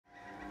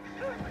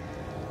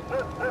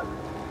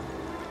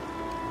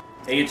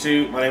Hey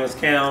YouTube, my name is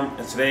Cam,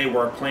 and today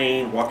we're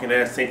playing Walking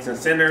Dead Saints and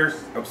Sinners,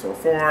 episode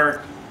 4.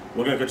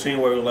 We're going to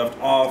continue where we left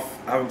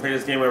off. I haven't played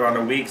this game in about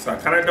a week, so I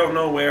kind of don't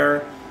know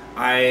where.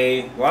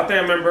 Last thing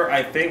I remember,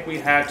 I think we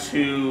had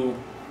to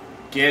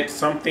get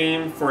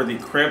something for the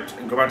crypt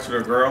and go back to the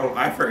girl.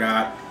 I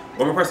forgot. We're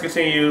going to press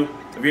continue.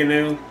 If you're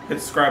new, hit the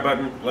subscribe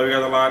button. Love you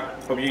guys a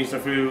lot. Hope you eat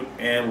some food,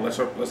 and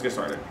let's get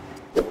started.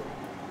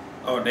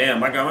 Oh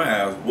damn, I got my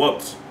ass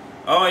whooped.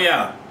 Oh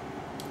yeah.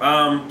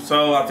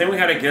 So I think we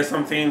had to get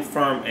something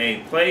from a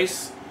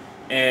place,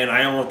 and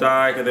I almost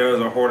died because there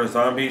was a horde of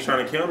zombies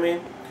trying to kill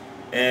me,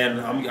 and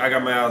I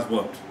got my ass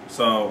whooped.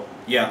 So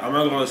yeah, I'm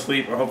gonna go to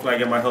sleep, or hopefully I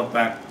get my health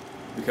back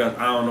because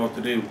I don't know what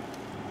to do.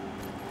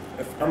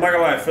 I'm not gonna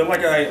lie, I feel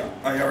like I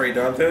already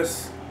done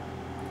this,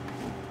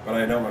 but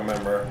I don't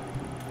remember.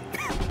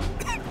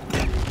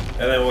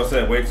 And then what's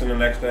that? Wait till the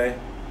next day.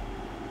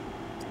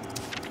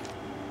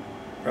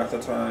 Press the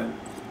time.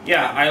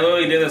 Yeah, I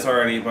literally did this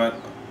already, but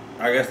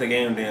I guess the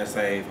game didn't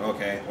save.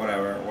 Okay,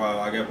 whatever. Well,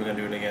 I guess we're gonna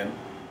do it again.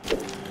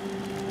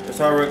 It's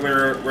our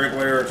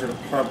regulator to the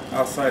pump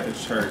outside the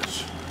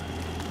church.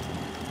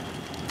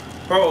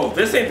 Bro,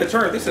 this ain't the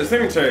church. This is a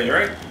cemetery,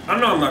 right? I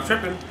know I'm not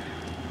tripping.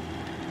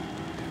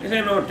 This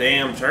ain't no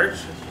damn church.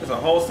 It's a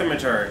whole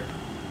cemetery.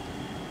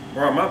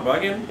 Bro, am I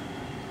bugging?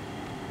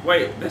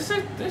 Wait, this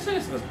is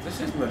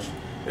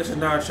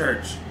not a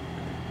church.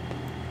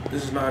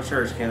 This is not a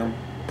church, Cam.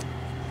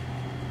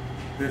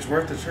 Bitch,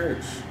 where's the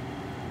church?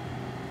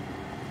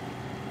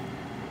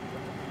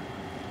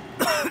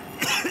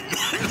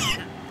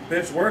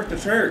 Bitch, where's the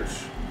church?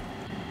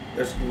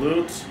 There's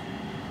loot.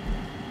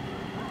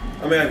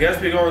 I mean, I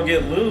guess we're gonna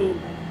get loot.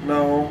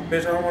 No,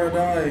 bitch, I don't wanna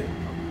die.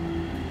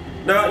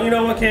 No, you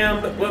know what,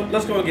 Cam?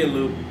 Let's go get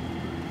loot.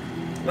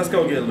 Let's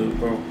go get loot,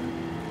 bro.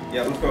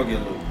 Yeah, let's go get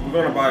loot. We're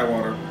gonna buy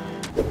water.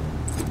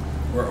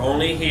 We're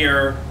only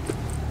here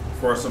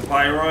for a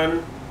supply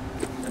run,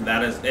 and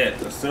that is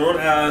it. As soon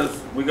as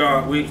we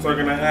start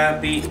gonna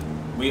have beat,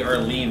 we are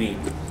leaving.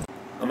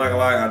 I'm not gonna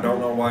lie, I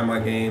don't know why my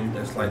game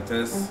is like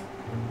this.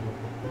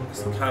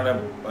 It's kind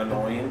of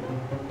annoying.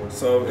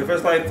 So if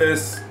it's like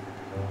this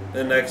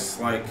the next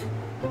like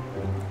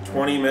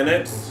 20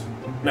 minutes,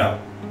 no,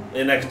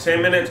 in the next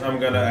 10 minutes,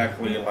 I'm gonna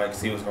actually like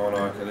see what's going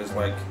on, because it's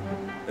like,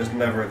 it's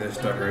never this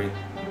stuttery.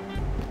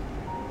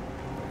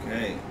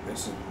 Okay,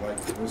 this is what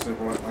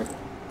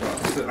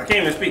I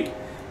can't even speak.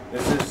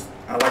 This is,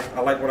 I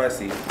like what I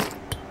see.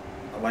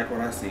 I like what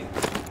I see.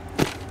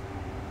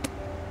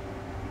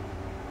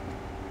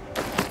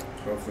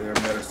 Hopefully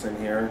there's medicine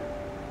here.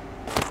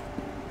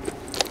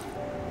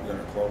 I'm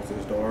gonna close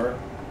this door.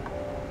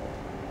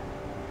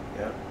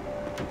 Yep.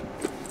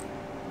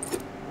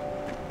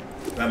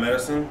 That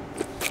medicine?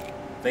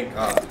 Thank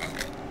God.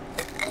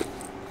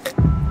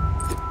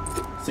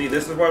 See,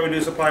 this is why we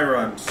do supply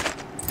runs.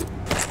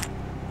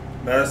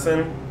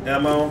 Medicine,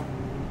 ammo,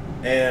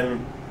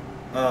 and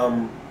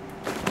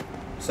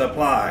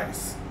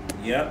supplies.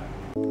 Yep.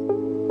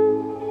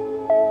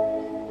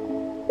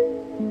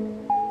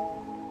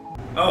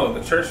 Oh,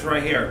 the church is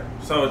right here.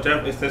 So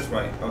it's this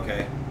way.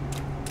 Okay.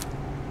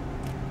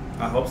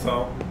 I hope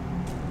so.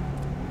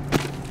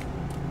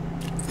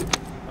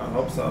 I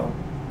hope so.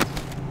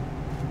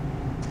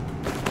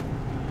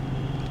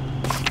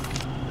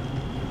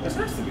 This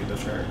has to be the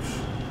church.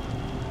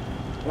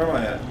 Where am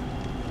I at?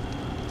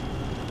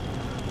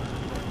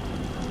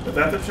 Is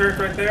that the church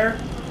right there?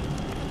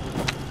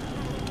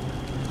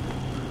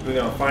 We're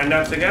gonna find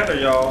out together,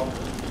 y'all.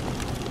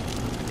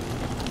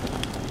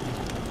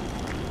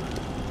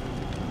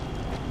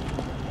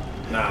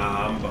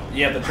 Nah,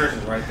 yeah, the church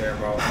is right there,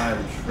 bro.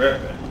 I'm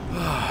tripping.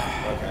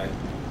 Okay.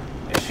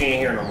 And she ain't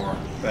here no more.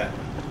 Bet.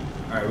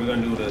 Alright, we're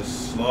gonna do this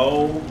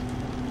slow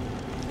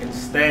and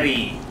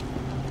steady.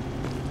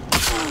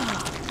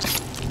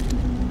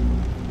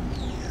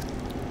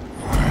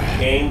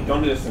 Game,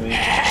 don't do this to me.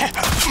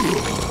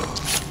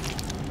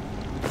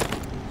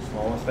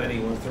 Slow and steady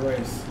wins the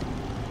race.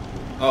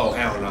 Oh,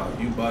 hell no,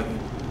 you bugging.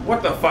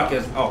 What the fuck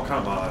is, oh,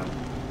 come on.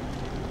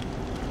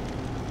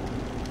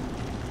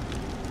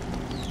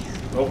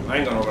 Nope, I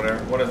ain't going over there.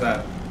 What is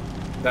that?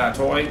 Is that a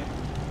toy?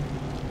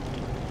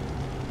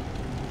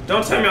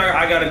 Don't tell me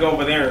I gotta go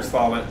over there and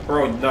install it.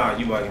 Bro, nah,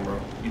 you bugging, bro.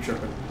 You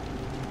tripping.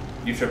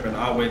 You tripping.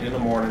 I'll wait in the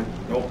morning.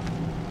 Nope.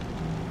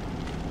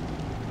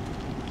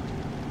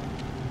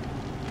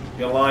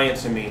 You're lying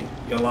to me.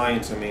 You're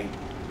lying to me.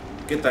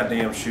 Get that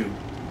damn shoe.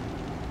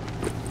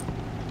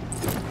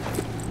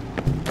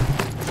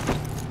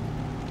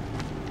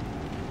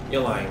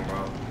 You're lying,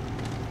 bro.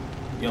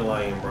 You're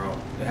lying, bro.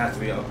 It has to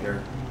be up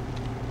here.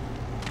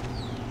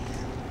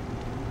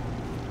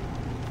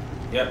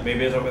 Yep,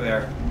 maybe it's over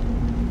there.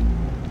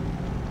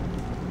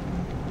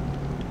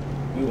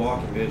 We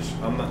walking, bitch.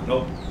 I'm not.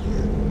 Nope.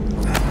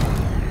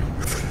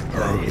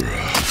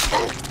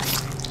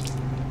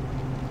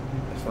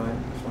 That's fine.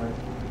 That's fine.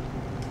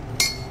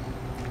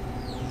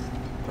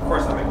 Of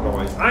course I make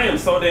noise. I am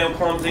so damn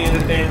clumsy in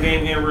this damn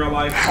game here in real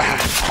life.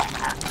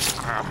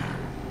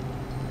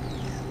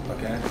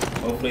 Okay.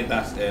 Hopefully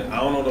that's it. I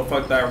don't know what the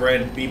fuck that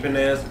red beeping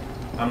is,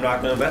 I'm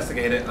not gonna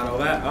investigate it. I know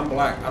that. I'm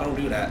black. I don't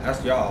do that.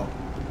 That's y'all.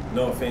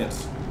 No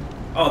offense.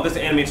 Oh, this is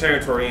enemy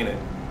territory, ain't it?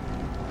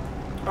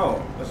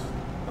 Oh, this,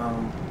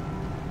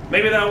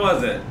 maybe that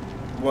was it.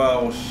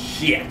 Well,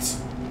 shit.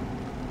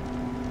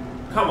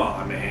 Come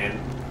on, man.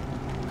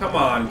 Come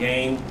on,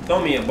 game.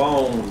 Throw me a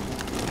bone.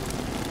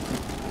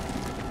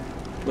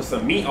 With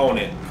some meat on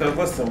it. Cause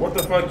listen, what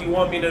the fuck you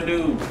want me to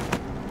do?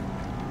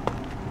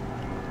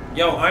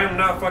 Yo, I am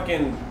not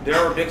fucking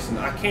Daryl Dixon.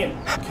 I can't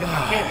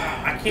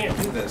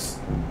do this.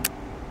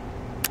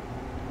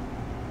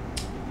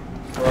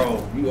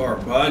 Bro, you are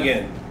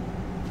bugging.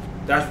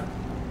 That's,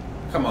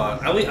 come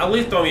on. At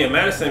least throw me a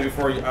medicine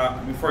before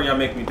y'all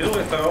make me do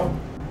it though.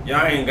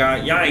 Y'all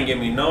ain't give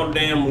me no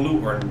damn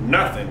loot or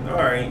nothing. All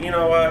right, you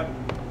know what?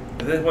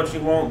 If this is what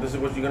you want, this is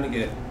what you're gonna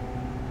get.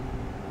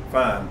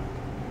 Fine.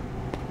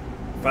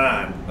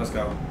 Fine. Let's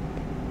go.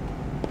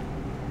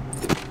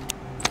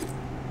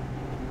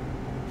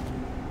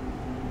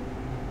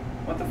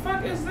 What the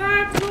fuck is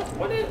that?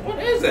 What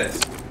is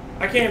it?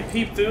 I can't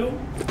peep through.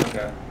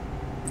 Okay.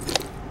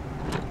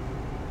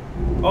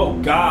 Oh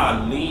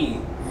God, Lee.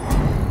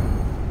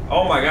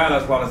 Oh my God,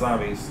 that's a lot of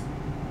zombies.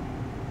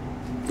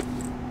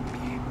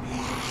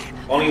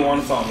 Only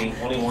one saw me.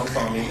 Only one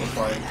saw me. It's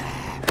fine.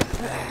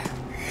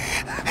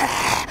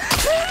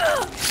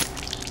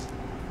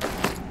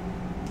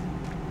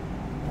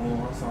 Only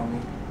one saw me.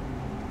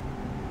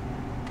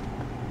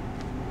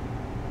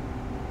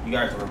 You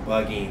guys are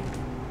bugging.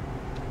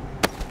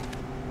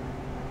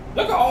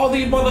 Look at all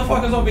these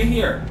motherfuckers over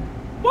here.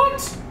 What?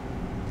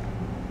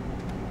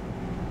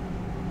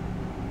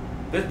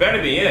 This better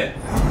be it.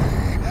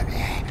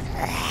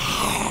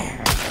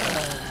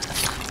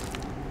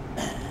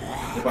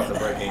 They're about to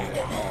break in.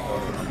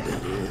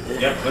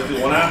 Yep, let's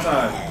do one at a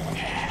time.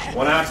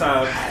 One at a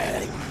time.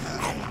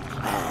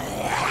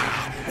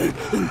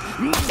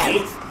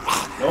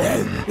 Nope. Nope.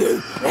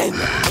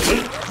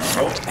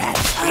 Nope.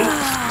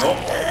 Nope.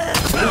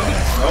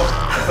 Nope.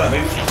 What's up,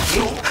 baby?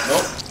 Nope.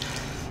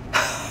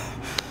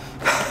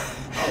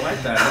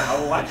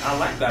 I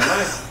like that.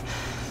 Nice.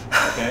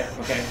 Okay.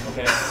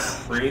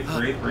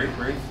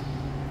 Breathe.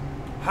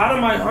 How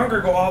did my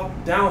hunger go all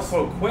down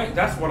so quick?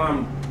 That's what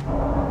I'm.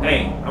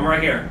 Hey, I'm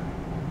right here.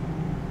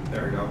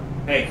 There we go.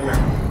 Hey, come here.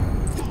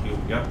 You,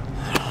 yep.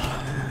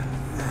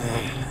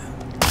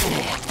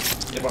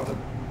 Get about to.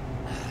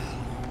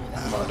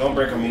 Come on, don't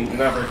break on me. Do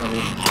not break on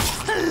me.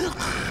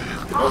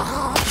 Nope. Come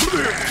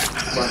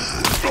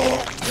on.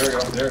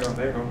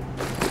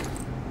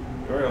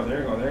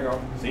 There we go.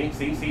 See.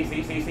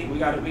 We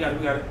got it.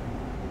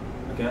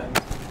 Okay.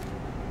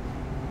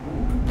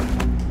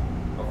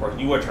 Of course,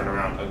 you would turn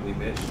around, ugly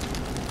bitch.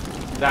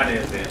 That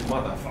is it,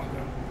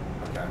 motherfucker.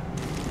 Okay.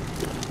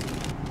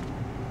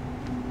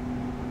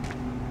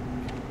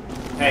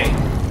 Hey.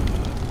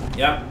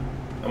 Yep.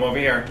 I'm over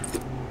here.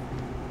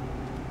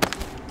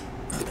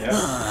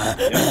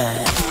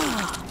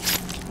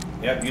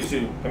 Yep, you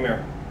too. Come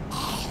here.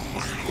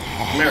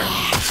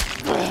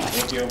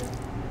 Thank you.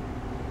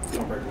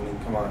 Don't break me.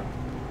 Come on.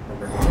 Don't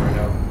break me right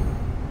now.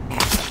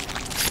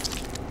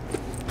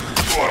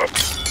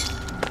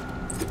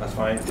 That's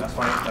fine.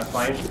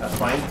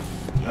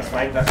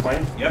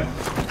 Yep.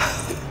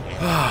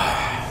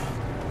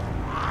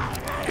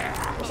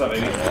 What's up,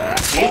 baby?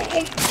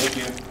 Thank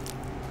you.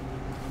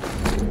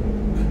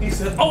 He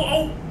said,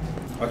 oh!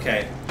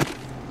 Okay.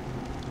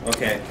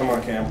 Come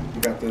on, Cam.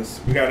 We got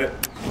this. We got it.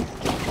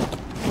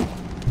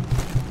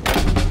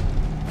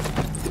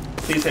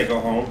 Please say go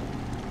home.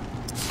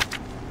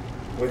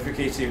 Wait for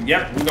KC.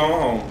 Yep, we're going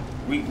home.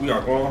 We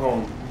are going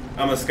home.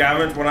 I'm gonna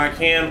scavenge what I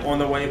can on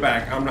the way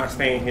back. I'm not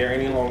staying here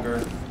any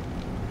longer.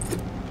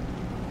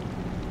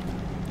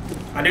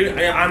 I'm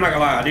not gonna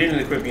lie, I didn't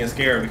equip being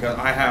scared because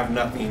I have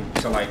nothing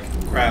to like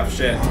craft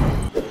shit.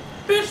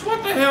 Bitch,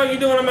 what the hell are you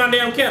doing in my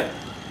damn camp?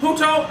 Who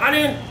told? I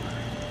didn't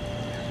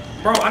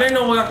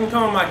know what I can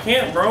come in my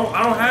camp, bro.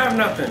 I don't have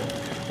nothing.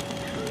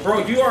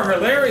 Bro, you are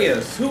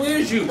hilarious. Who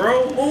is you,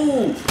 bro?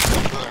 Move.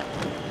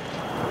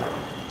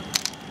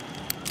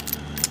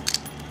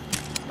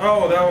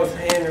 Oh, that was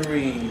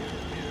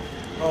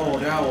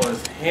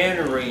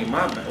Henry.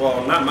 My bad.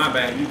 Well, not my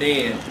bad. You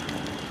dead.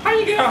 How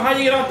you get off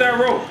that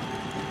rope?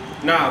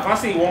 Nah, if I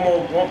see one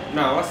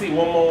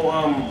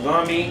more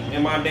zombie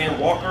in my damn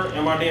walker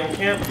in my damn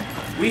camp,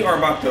 we are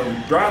about to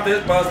drive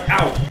this bus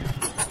out.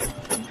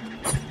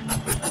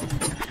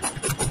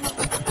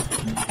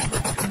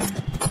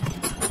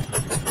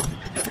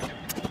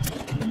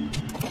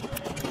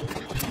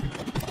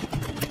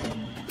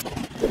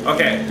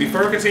 Okay,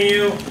 before we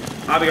continue,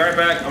 I'll be right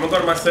back. I'm gonna go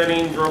to my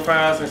settings real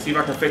fast and see if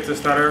I can fix this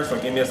stutter, so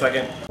give me a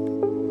second.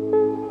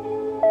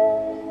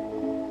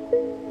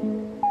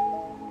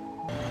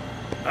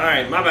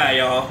 Alright, my bad,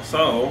 y'all.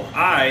 So,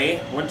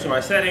 I went to my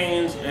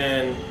settings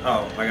and...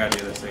 Oh, I gotta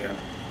do this again.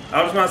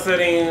 I was in my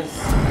settings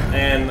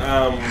and,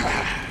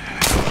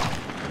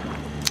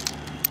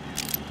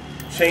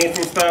 changed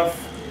some stuff.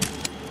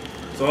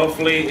 So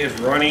hopefully it's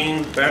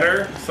running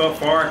better. So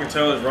far, I can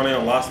tell it's running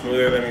a lot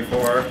smoother than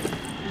before.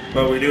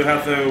 But we do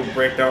have to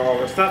break down all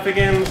the stuff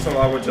again, so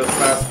I would just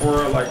fast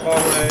forward like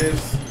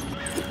always.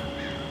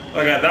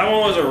 Okay, that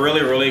one was a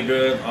really, really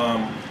good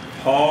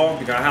haul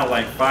because I had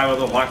like 5 of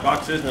the block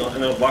boxes,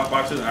 and those block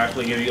boxes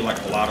actually give you like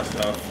a lot of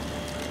stuff.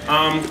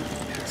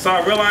 So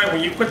I realized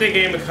when you quit the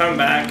game and come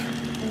back,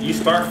 you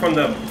start from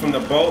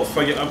the boat,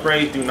 so your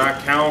upgrades do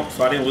not count.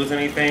 So I didn't lose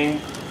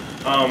anything.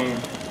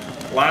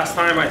 Last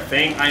time I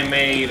think I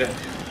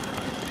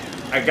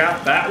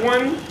got that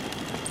one,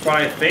 but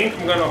I think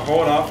I'm gonna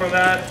hold off on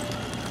that,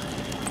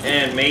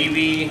 and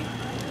maybe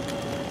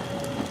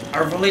I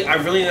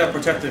really need a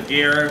protective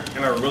gear,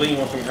 and I really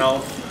want some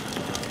health.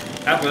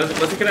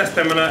 Let's get that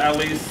stamina at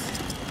least,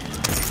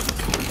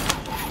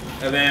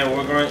 and then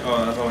we're going.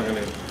 Oh, that's all I'm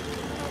gonna do.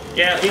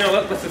 Yeah, you know,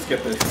 let's just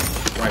get this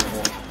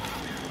rifle.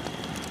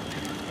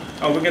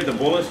 Oh, we get the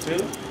bullets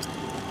too.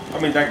 I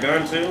mean that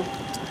gun too.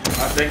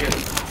 I'll take it.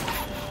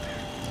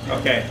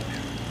 Okay,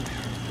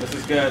 this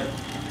is good.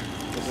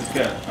 This is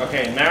good.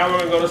 Okay, now we're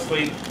gonna go to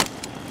sleep,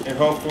 and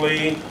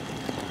hopefully,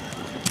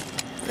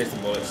 take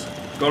some bullets.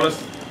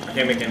 I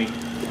can't make any.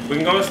 We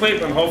can go to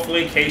sleep, and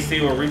hopefully Casey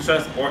will reach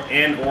us, or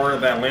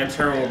that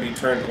lantern will be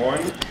turned on.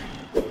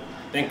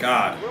 Thank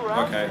God.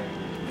 Okay.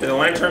 Is the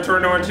lantern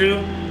turned on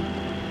too?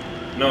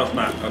 No, it's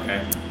not.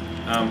 Okay.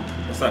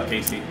 What's up,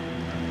 Casey?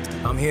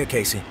 I'm here,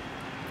 Casey.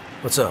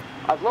 What's up?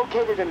 I've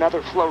located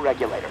another flow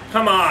regulator.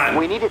 Come on!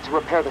 We need it to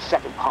repair the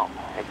second pump.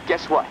 And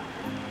guess what?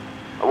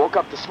 I woke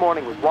up this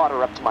morning with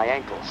water up to my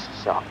ankles,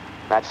 so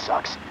that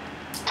sucks.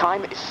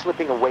 Time is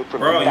slipping away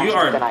from me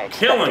faster than I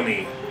expected. Bro, you are killing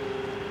me.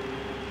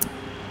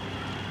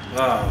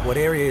 What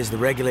area is the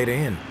regulator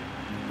in?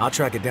 I'll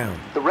track it down.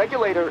 The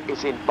regulator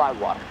is in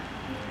Bywater,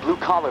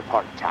 blue-collar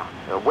part of town.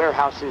 There are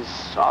warehouses,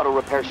 auto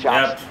repair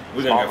shops,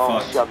 small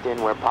homes shoved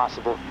in where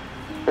possible.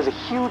 There's a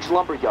huge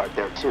lumber yard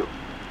there, too.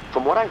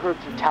 From what I heard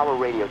through tower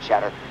radio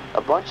chatter,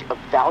 a bunch of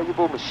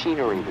valuable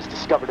machinery was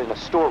discovered in a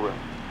storeroom.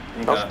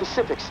 Okay. No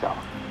specifics, though.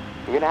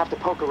 You're gonna have to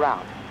poke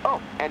around.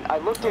 Oh, and I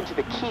looked into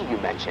the key you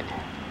mentioned.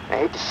 I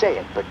hate to say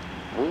it, but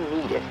we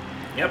need it.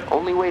 Yep.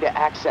 Only way to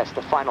access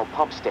the final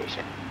pump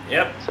station.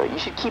 Yep. So you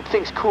should keep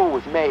things cool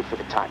with May for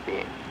the time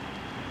being.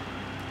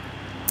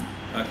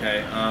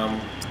 Okay,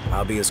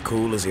 I'll be as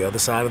cool as the other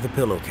side of the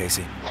pillow,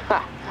 Casey.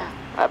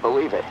 I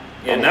believe it.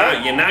 Yeah, now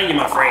you're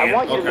my friend. I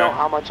want you to know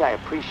how much I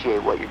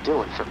appreciate what you're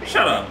doing for me.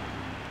 Shut up.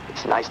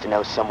 It's nice to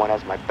know someone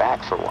has my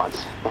back for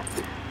once.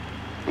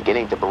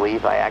 Beginning to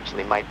believe I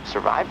actually might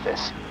survive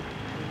this.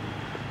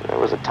 There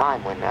was a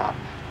time when,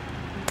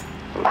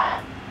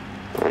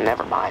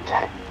 never mind.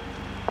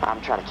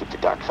 I'm trying to keep the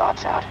dark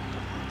thoughts out.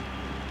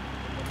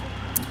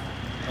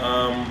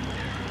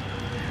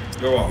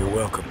 Go on. You're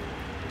welcome.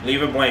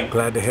 Leave it blank.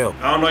 Glad to help.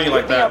 I don't know you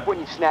like that. Hit me up when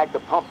you snag the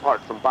pump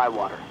part from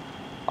Bywater.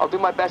 I'll do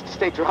my best to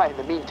stay dry in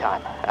the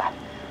meantime.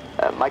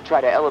 Might try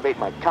to elevate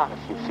my cot a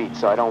few feet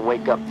so I don't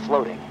wake up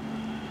floating.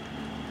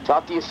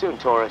 Talk to you soon,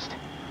 tourist.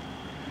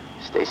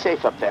 Stay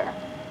safe up there.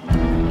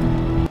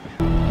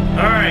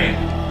 Alright.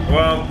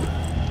 Well,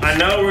 I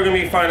know we're going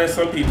to be finding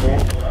some people.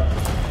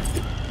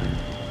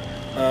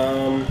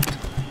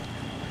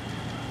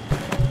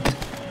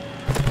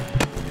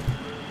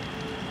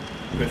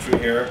 Put you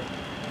here.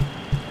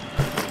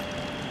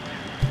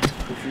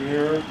 Put you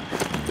here.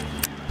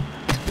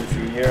 Put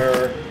you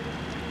here.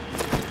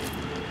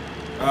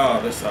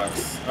 Oh, this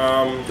sucks.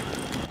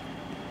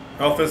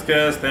 Health is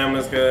good,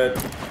 stamina's good.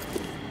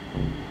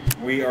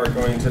 We are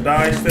going to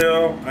die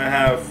still. I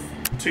have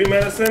 2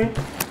 medicine.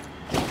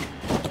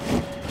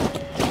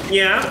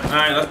 Yeah,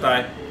 alright, let's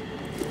die.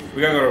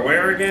 We gotta go to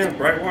where again?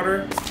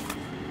 Brightwater?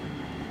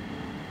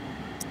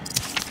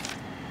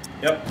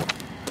 Yep.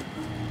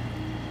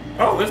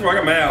 Oh, this is where I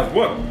got my ass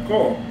whooped.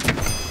 Cool.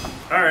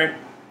 Alright.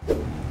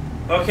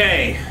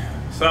 Okay.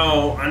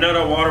 So, I know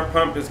the water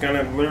pump is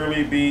gonna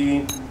literally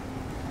be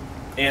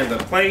in the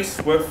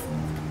place with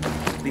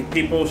the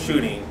people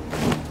shooting.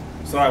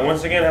 So I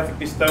once again have to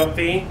be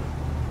stealthy,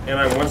 and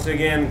I'm once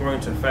again going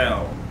to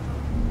fail.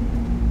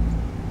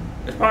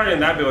 It's probably in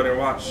that building,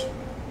 watch.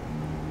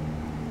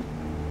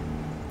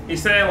 He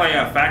said like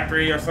a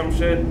factory or some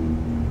shit.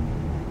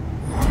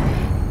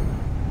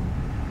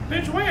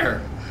 Bitch,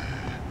 where?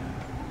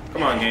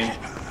 Come on, game.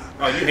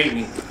 Oh, you hate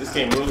me. This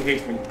game really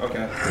hates me.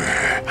 Okay.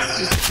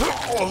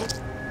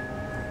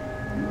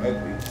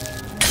 Ugly.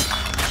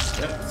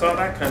 Yep, saw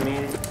that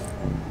coming.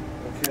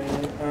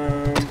 Okay,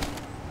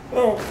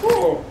 oh,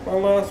 cool. My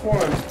last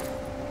one.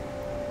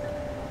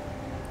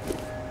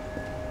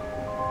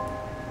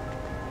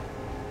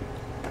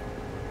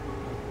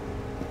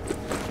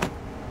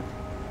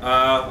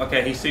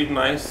 Okay, he seemed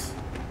nice.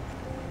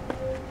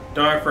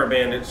 Dark for a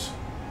bandage.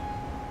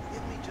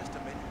 Give me just a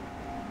minute,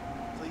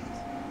 please.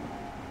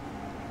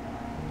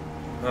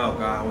 Oh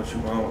God, what you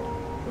want?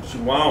 What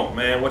you want,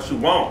 man? What you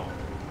want?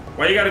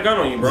 Why you got a gun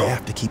on you, bro? We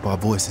have to keep our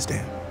voices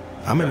down.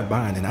 I'm in a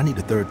bind and I need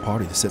a third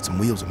party to set some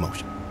wheels in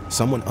motion.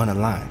 Someone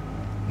unaligned.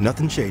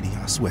 Nothing shady,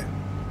 I swear.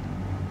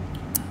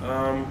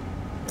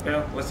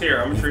 Yeah, let's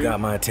hear. I'm You've got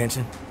my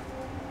attention.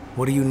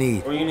 What do you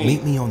need? What do you need?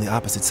 Meet me on the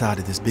opposite side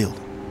of this building.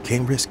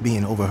 Can't risk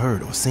being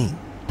overheard or seen.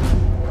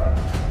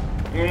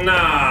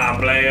 Nah,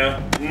 Blair.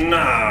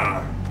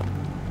 Nah.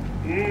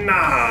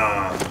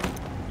 Nah.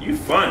 You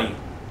funny.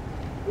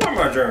 Where's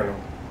my journal?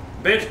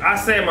 Bitch, I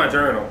said my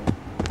journal.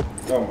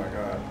 Oh my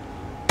god.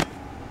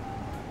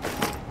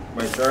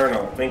 My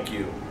journal. Thank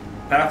you.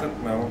 Path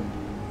it. No.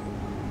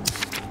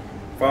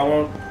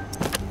 Follow.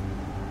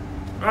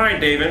 Alright,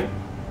 David.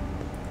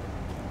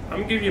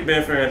 I'm gonna give you a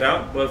benefit of the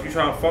doubt, but if you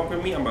try to fuck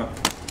with me, I'm gonna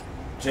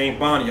James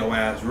Bond your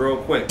ass real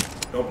quick.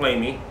 Don't play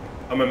me.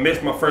 I'm gonna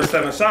miss my first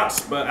 7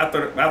 shots, but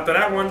after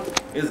that one,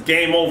 it's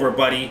game over,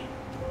 buddy.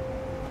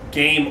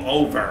 Game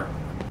over.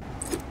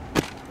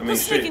 I mean,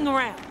 who's sneaking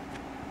around?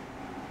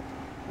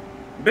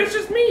 Bitch,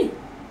 it's me.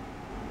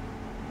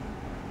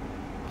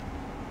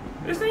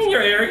 This ain't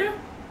your area.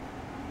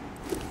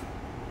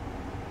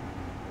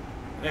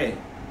 Hey.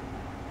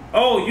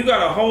 Oh, you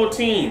got a whole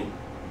team.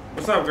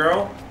 What's up,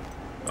 girl?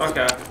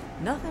 Okay.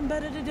 Nothing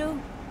better to do?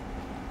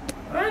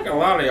 I ain't gonna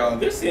lie to y'all.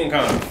 This seems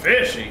kind of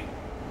fishy.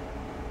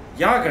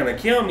 Y'all gonna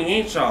kill me,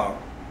 ain't y'all?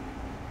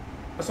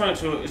 That's only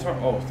 2. It's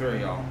only, oh, 3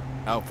 of y'all.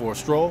 Out for a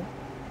stroll?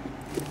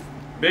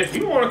 Bitch,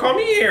 you wanna call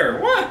me here?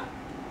 What?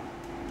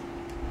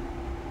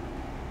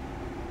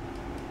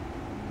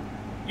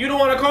 You don't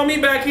wanna call me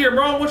back here,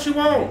 bro? What you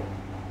want?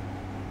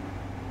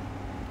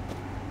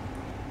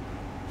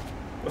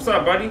 What's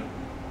up, buddy?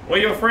 Where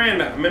your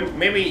friend at?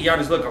 Maybe y'all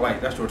just look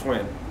alike. That's your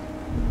twin.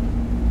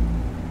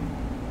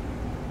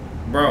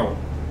 Bro.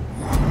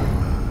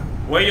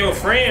 Where your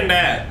friend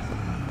at?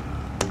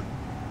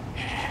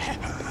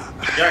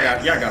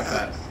 Y'all got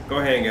that. Go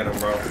ahead and get him,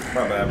 bro.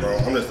 My bad, bro.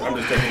 I'm just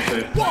taking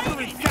shit.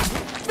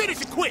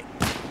 Finish it quick.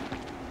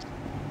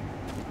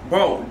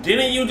 Bro,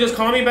 didn't you just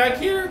call me back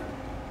here?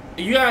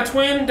 You got a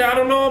twin that I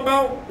don't know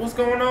about? What's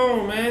going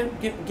on, man?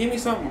 Give me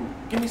something.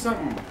 Give me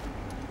something.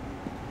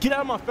 Get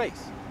out of my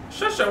face.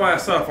 Shut your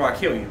ass up before I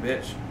kill you,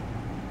 bitch.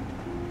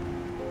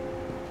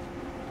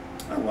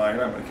 I'm lying.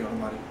 I'm not gonna kill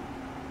nobody.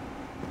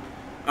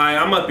 Alright,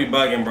 I must be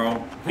bugging,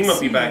 bro. He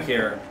must be back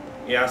here.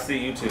 Yeah, I see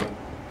you too.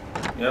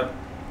 Yep.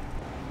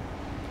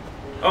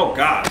 Oh,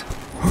 God.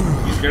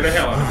 You scared the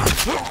hell out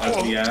of me.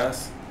 Ugly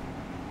ass.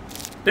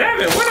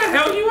 Devin, where the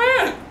hell you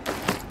at?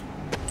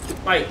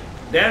 Like,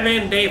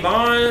 Devin,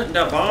 Devon.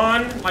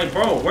 Like,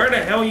 bro, where the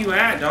hell you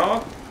at,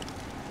 dog?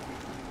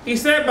 He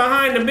said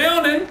behind the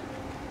building.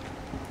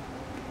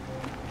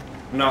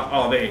 No,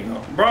 oh, there you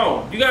go.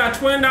 Bro, you got a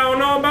twin that I don't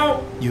know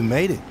about? You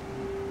made it.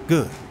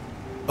 Good.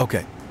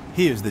 Okay,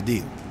 here's the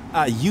deal.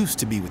 I used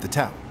to be with the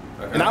tower,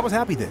 and I was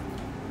happy there.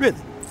 Really.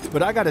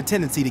 But I got a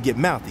tendency to get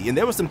mouthy, and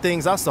there were some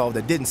things I saw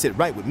that didn't sit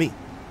right with me.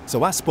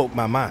 So I spoke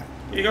my mind.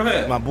 Yeah, go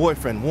ahead. My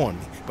boyfriend warned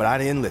me, but I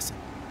didn't listen.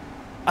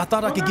 I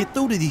thought I could get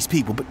through to these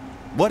people, but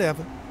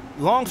whatever.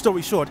 Long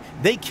story short,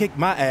 they kicked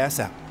my ass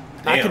out.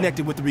 Damn. I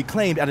connected with the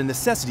Reclaimed out of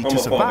necessity to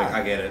survive.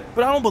 I get it.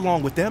 But I don't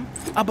belong with them.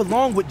 I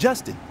belong with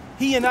Justin.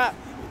 He and I,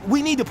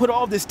 we need to put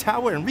all this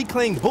tower and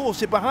Reclaim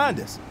bullshit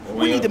behind us.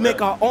 We need to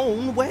make our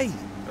own way.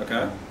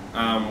 Okay.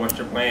 What's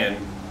your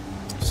plan?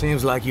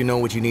 Seems like you know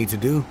what you need to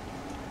do.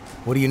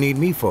 What do you need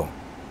me for?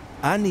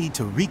 I need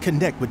to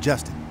reconnect with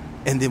Justin,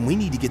 and then we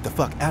need to get the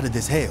fuck out of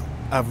this hell.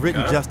 I've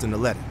written Justin a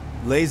letter.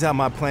 Lays out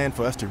my plan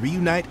for us to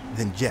reunite,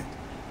 then jet.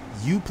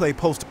 You play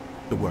poster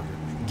worker.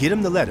 Get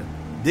him the letter,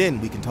 then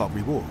we can talk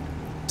reward.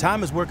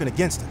 Time is working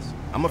against us.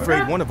 I'm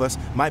afraid one of us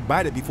might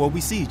bite it before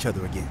we see each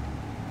other again.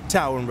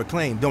 Tower and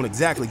Reclaim don't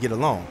exactly get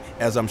along,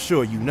 as I'm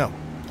sure you know.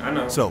 I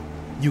know. So,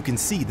 you can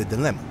see the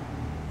dilemma.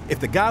 If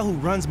the guy who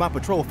runs my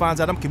patrol finds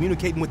out I'm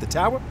communicating with the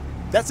tower,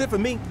 that's it for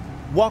me.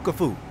 Walker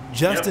food.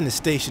 Justin is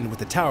stationed with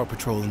the tower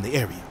patrol in the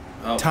area.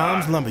 Oh,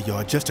 Tom's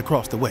lumberyard just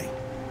across the way.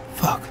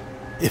 Fuck.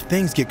 If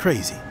things get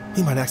crazy,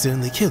 we might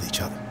accidentally kill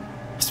each other.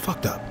 It's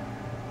fucked up.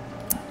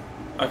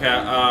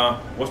 Okay,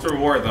 what's the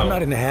reward, though? I'm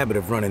not in the habit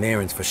of running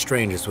errands for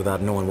strangers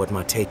without knowing what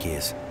my take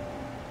is.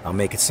 I'll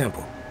make it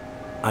simple.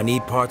 I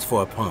need parts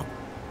for a pump.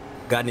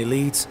 Got any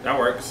leads? That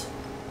works.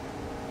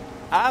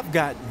 I've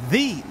got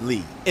the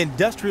lead.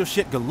 Industrial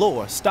shit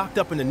galore stocked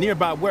up in the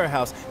nearby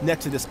warehouse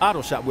next to this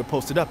auto shop we're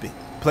posted up in.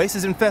 Place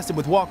is infested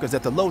with walkers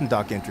at the loading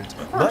dock entrance,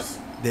 but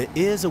there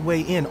is a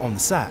way in on the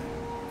side.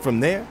 From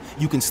there,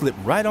 you can slip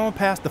right on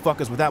past the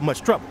fuckers without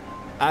much trouble.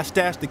 I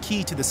stashed the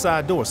key to the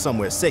side door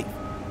somewhere safe.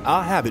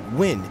 I'll have it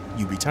when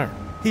you return.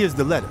 Here's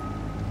the letter.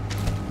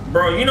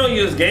 Bro, you know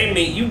you just gave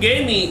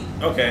me,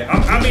 okay,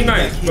 I'll be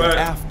nice, but...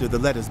 After the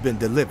letter's been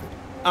delivered,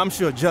 I'm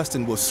sure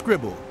Justin will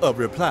scribble a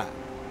reply.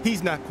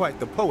 He's not quite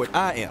the poet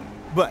I am,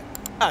 but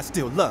I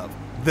still love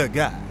the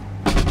guy.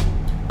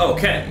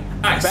 Okay,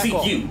 I see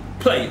off. you,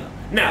 player.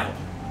 Now,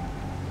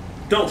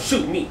 don't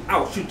shoot me,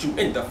 I'll shoot you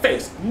in the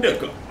face,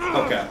 nigga.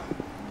 Okay.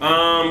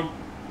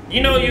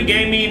 You know you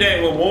gave me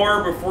that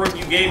reward before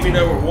you gave me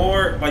the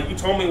reward. Like, you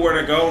told me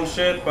where to go and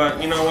shit, but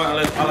you know what? I'll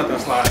let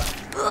that slide.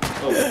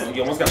 Oh,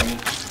 you almost got me.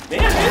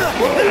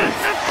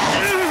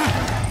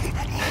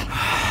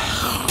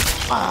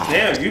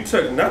 Damn, you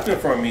took nothing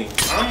from me.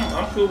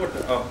 I'm cool with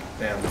the... Oh,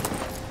 damn.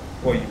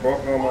 Boy, you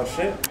broke all my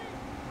shit?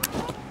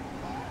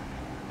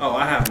 Oh,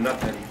 I have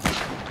nothing.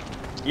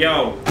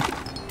 Yo.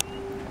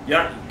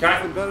 Yeah,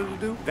 got... Nothing better to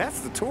do? That's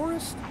the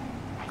tourist?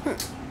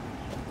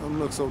 Don't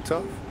look so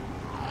tough.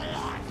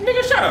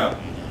 Nigga, shut up.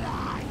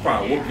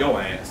 Probably whoop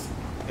your ass.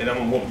 And I'm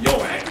gonna whoop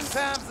your ass.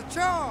 Time's the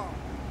charm.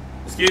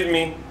 Excuse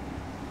me.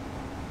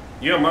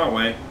 You're in my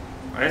way.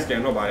 I ain't scared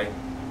of nobody.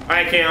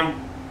 Alright, Cam.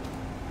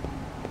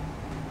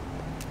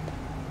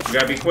 You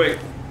gotta be quick.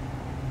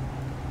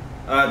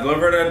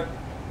 Deliver it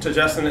to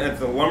Justin at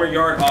the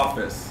lumberyard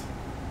office.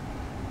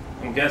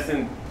 I'm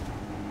guessing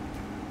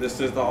this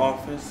is the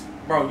office.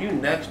 Bro, you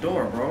next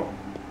door, bro.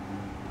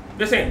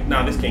 This ain't,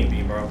 nah, this can't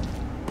be, bro.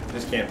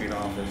 This can't be the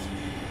office.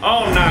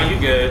 Oh, nah, you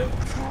good.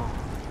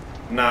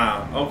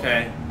 Nah,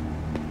 okay.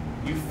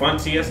 You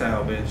funty as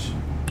hell, bitch.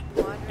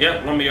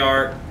 Yep,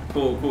 lumberyard.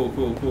 Cool, cool,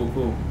 cool, cool,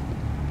 cool.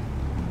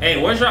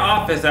 Hey, where's your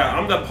office at?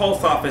 I'm the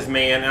post office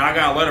man, and I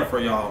got a letter for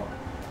y'all.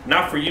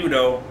 Not for you,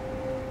 though.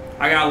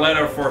 I got a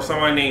letter for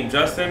someone named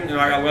Justin, and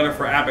I got a letter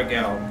for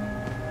Abigail.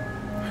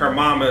 Her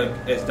mama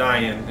is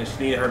dying, and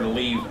she needed her to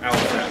leave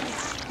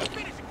ASAP.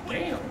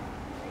 Damn.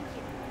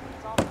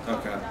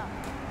 Okay.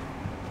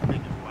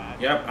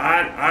 Yep,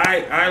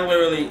 I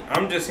literally,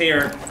 I'm just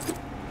here.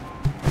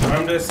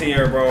 I'm just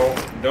here, bro.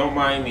 Don't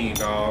mind me,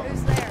 dog.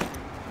 Who's there?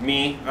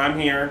 Me, I'm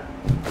here.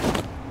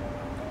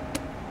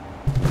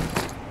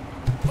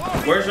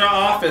 Where's your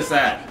office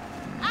at?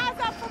 Eyes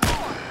up for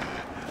more.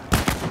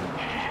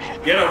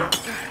 Get him.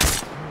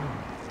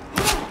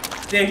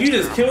 Damn, you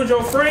just killed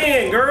your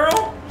friend,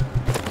 girl.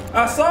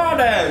 I saw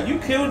that. You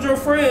killed your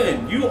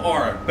friend. You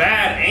are a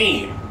bad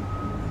aim.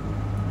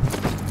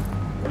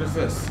 What is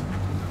this?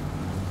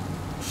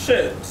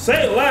 Shit,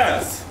 say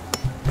less.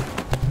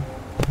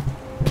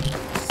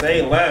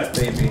 Say less,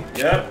 baby.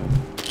 Yep.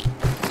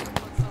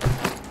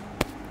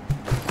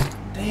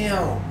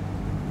 Damn.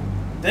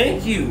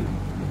 Thank you.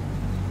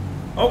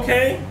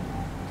 Okay.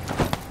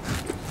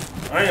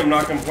 I am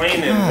not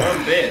complaining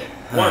one bit.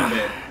 One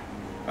bit.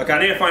 Okay, I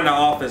need to find the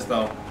office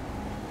though.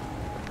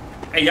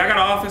 Hey, y'all got an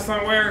office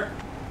somewhere?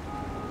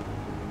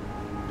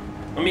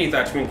 Let me eat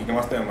that Twinkie. Can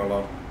I stay on the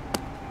low?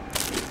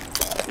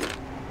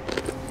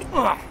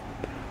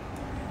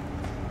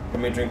 Let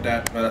me drink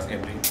that. No, that's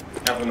empty.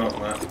 Actually, no, it's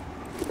not.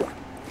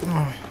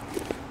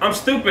 I'm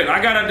stupid.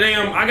 I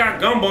got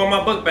gumbo in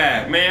my book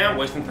bag. Man, I'm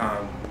wasting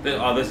time.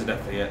 Oh, this is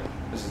definitely it.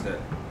 This is it.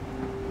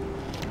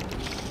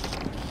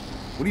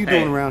 What are you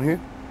doing around here?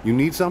 You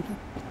need something?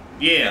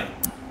 Yeah.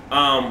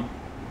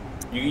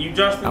 You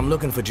Justin? I'm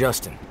looking for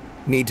Justin.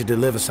 Need to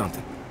deliver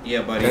something.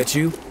 Yeah, buddy. That's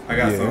you? I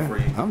got something for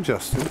you. I'm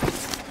Justin.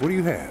 What do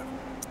you have?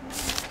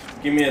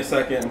 Give me a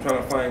second. I'm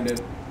trying to find it.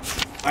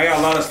 I got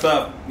a lot of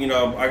stuff. You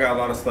know, I got a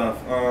lot of stuff.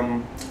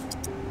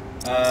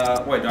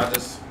 Wait, I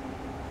just...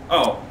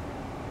 Oh.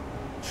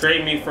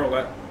 Trade me for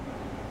what?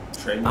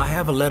 Trade me? I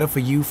have a letter for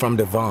you from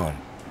Devon.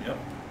 Yep.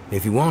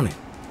 If you want it,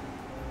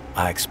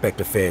 I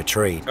expect a fair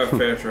trade. A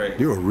fair trade.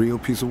 You're a real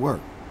piece of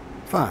work.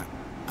 Fine.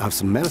 I have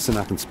some medicine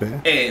I can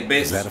spare. Hey,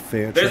 bitch. Is that a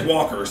fair There's trade?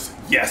 walkers.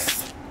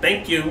 Yes.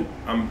 Thank you.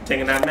 I'm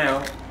taking that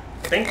now.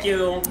 Thank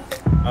you.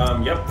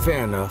 Yep.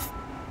 Fair enough.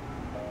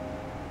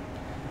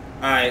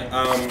 Alright,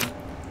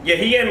 yeah,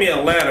 he gave me a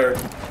letter.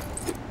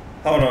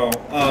 Hold on.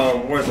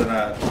 Where's it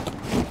at?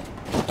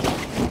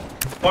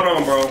 Hold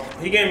on, bro.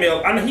 He gave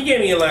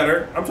me a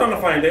letter. I'm trying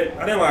to find it.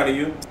 I didn't lie to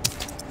you.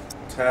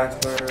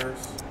 Tax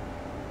letters.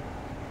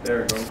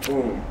 There it goes.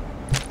 Boom.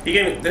 He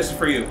gave me, this is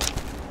for you.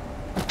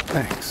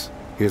 Thanks.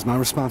 Here's my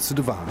response to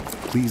Devon.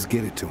 Please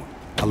get it to him.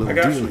 A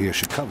little deal here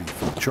should cover you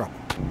for the trouble.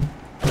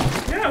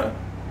 Yeah.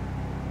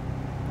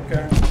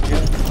 Okay.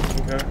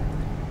 Yeah. Okay.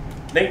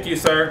 Thank you,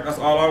 sir. That's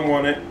all I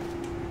wanted.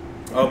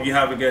 I hope you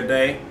have a good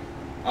day.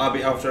 I'll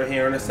be out your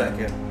here in a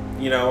second.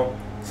 You know,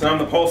 so I'm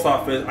the post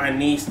office. I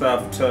need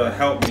stuff to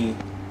help me.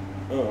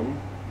 Oh,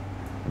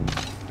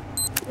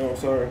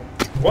 sorry.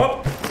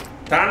 Well,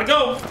 time to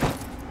go.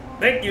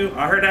 Thank you.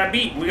 I heard that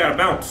beat. We gotta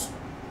bounce.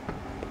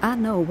 I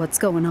know what's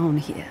going on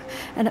here,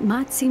 and it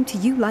might seem to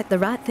you like the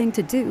right thing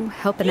to do,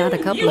 helping out a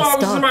couple of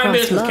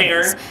star-crossed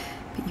lovers,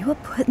 but you are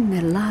putting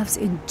their lives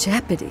in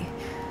jeopardy.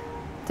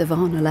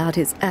 Devon allowed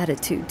his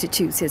attitude to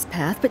choose his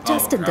path, but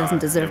Justin doesn't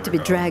deserve to be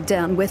dragged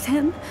down with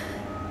him.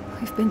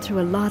 We've been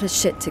through a lot of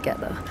shit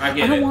together. I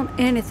don't want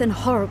anything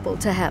horrible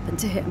to happen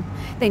to him.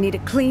 They need a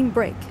clean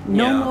break,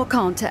 no more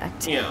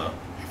contact. Yeah.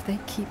 If they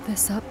keep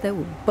this up, they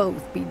will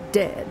both be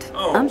dead.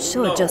 I'm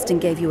sure Justin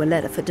gave you a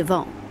letter for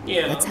Devon.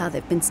 Yeah. That's how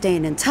they've been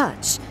staying in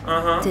touch.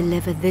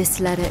 Deliver this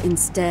letter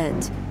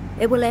instead.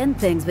 It will end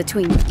things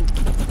between them.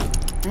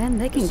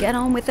 And they can get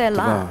on with their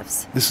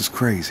lives. This is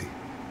crazy.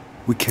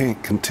 We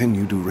can't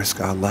continue to risk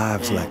our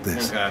lives like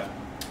this. Okay.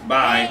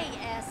 Bye.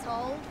 Hey,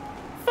 asshole.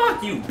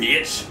 Fuck you,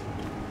 bitch.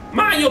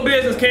 Mind your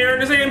business, Karen.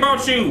 This ain't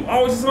about you.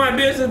 Always is my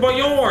business but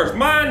yours.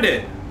 Mind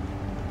it.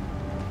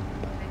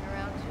 Been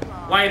around too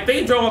long. Like, if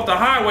they drove up the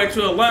highway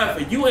to the left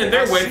and you in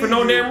their way for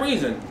no damn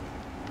reason.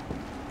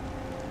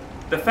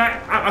 The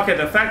fact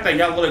that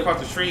y'all literally across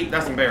the street,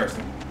 that's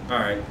embarrassing.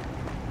 Alright.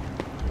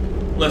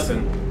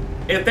 Listen.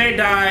 If they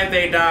die,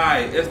 they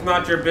die. It's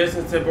not your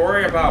business to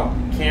worry about,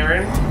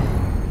 Karen.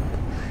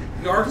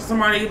 You're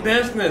somebody's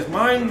business.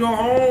 Mind your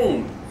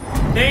own.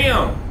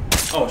 Damn.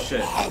 Oh,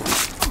 shit.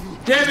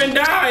 Devin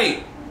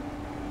died.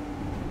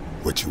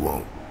 What you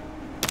want?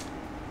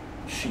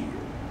 Shit.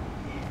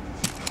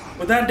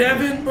 Was that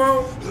Devin,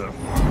 bro?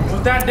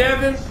 Was that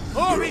Devin?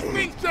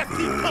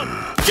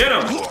 Get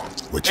him!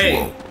 What you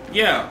want?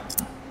 Yeah.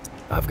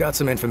 I've got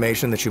some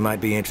information that you might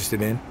be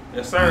interested in.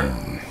 Yes, sir.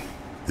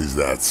 Is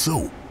that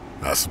so?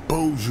 I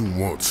suppose you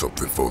want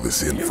something for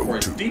this info,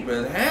 too. Deep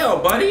as hell,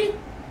 buddy.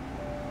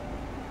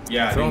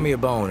 Yeah, Throw me a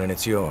bone and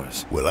it's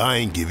yours. Well, I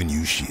ain't giving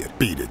you shit.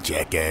 Beat it,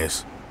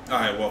 jackass.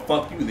 Alright, well,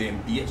 fuck you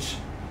then, bitch.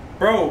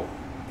 Bro,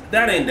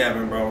 that ain't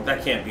Devin, bro.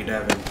 That can't be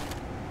Devin.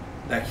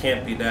 That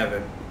can't be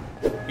Devin.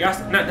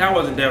 That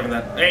wasn't Devin.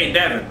 Hey,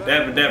 Devin.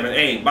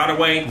 Hey, by the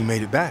way. You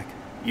made it back.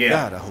 Yeah.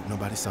 God, I hope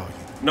nobody saw you.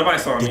 Nobody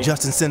saw me. Did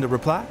Justin send a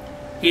reply?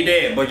 He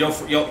did, but your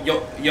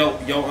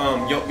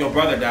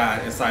brother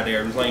died inside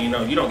there. Just letting you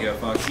know, you don't give a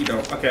fuck. You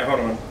don't. Okay, hold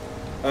on.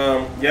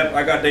 Yep,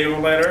 I got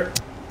David's letter.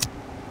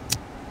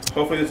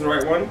 Hopefully this is the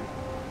right one.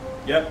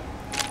 Yep.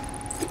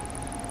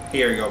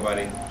 Here you go,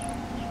 buddy.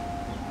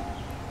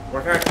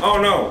 Where can I? Oh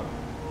no,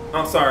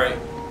 I'm sorry.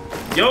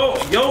 Yo,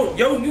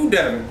 you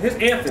Devin. Here's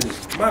Anthony.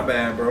 My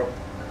bad, bro.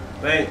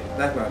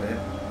 That's not it.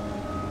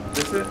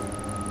 This it?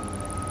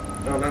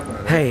 No, that's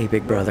not it. Hey,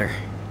 big brother.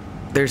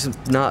 There's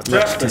not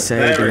much to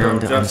say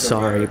beyond I'm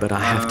sorry, but I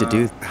have to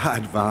do. Hi,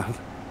 Devon.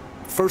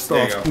 First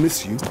off,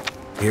 miss you.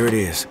 Here it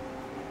is.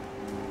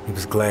 He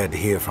was glad to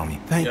hear from you.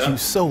 Thank you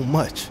so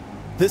much.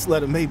 This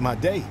letter made my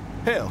day.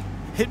 Hell,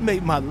 it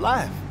made my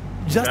life.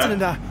 Justin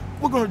and I,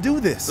 we're gonna do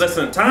this.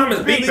 Listen, time is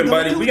beeping,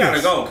 buddy. We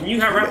gotta go. Can you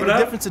wrap it up?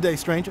 Difference today,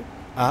 stranger.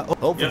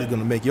 Hopefully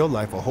gonna make your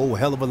life a whole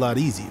hell of a lot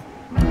easier.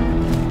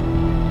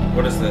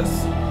 What is this?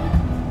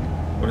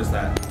 What is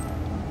that?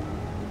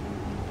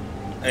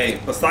 Hey,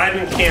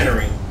 Poseidon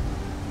Cannery.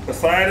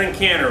 Poseidon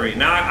Cannery.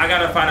 Now I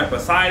gotta find a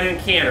Poseidon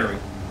Cannery.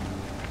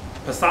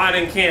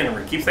 Poseidon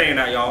Cannery. Keep saying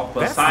that, y'all.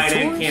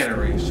 Poseidon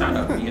Cannery. Shut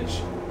up,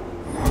 bitch.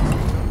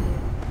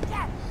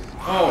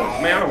 Oh,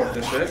 man, I don't want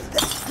this shit.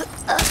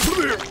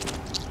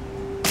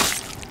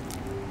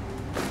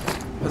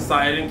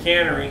 Poseidon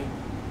Cannery.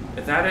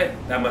 Is that it?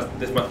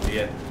 This must be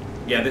it.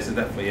 Yeah, this is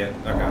definitely it.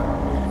 Okay.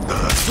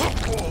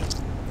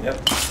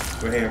 Yep.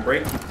 Go ahead and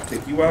break.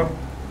 Take you out.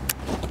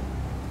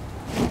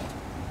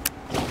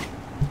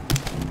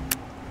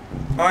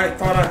 I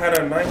thought I had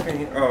a knife in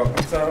here. Oh,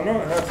 so I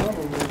know I had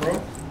something in here,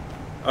 bro.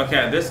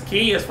 Okay, this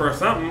key is for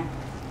something.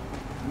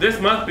 This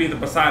must be the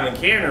Poseidon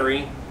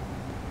Cannery.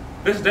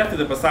 This is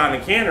definitely the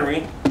Poseidon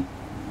Cannery.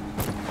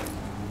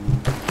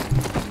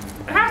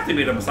 It has to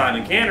be the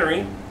Poseidon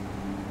Cannery.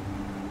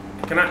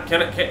 Can I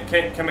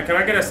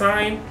get a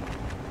sign?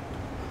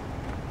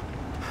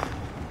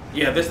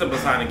 Yeah, this is the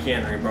Poseidon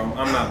Cannery, bro.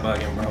 I'm not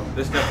bugging, bro.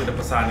 This is definitely the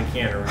Poseidon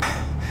Cannery.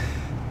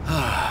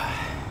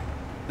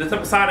 This is the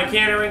Poseidon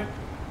Cannery?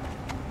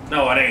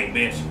 No, it ain't,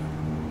 bitch.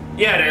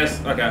 Yeah, it is.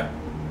 Okay.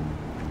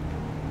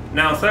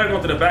 Now, instead of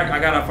going to the back, I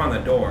gotta find the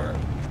door.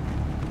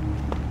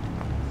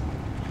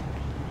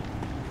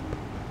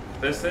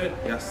 This it?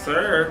 Yes,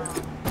 sir.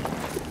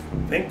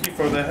 Thank you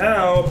for the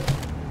help.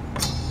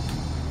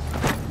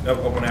 Yep,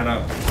 open that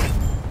up.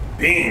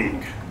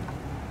 Bing.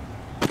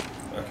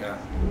 Okay.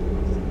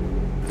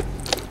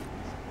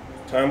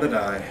 Time to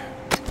die.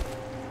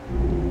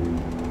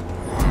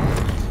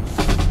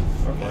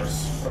 Of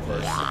course. Of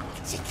course.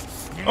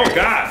 Oh,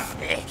 God!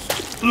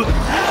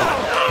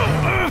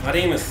 I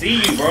didn't even see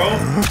you, bro.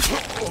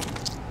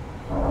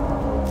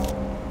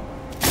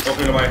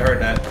 Hopefully nobody heard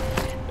that.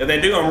 If they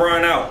do, I'm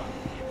running out.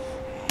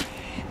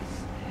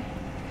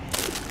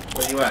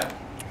 Where you at?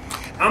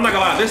 I'm not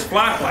gonna lie, this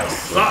flashlight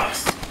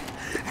sucks.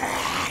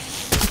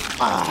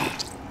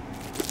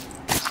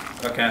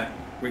 Okay,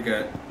 we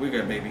good. We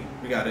good, baby.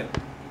 We got it.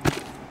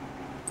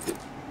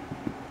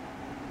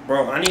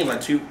 Bro, I need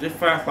like two. This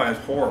flashlight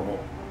is horrible.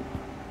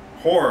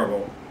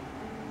 Horrible.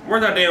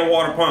 Where's that damn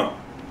water pump?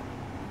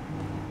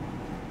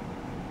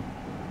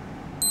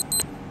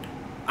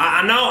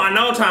 I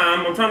know,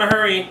 Tom. I'm trying to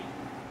hurry.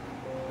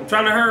 I'm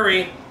trying to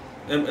hurry.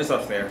 It's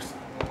upstairs.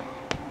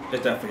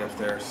 It's definitely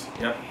upstairs.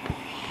 Yep.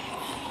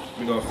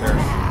 We go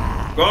upstairs.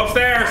 Go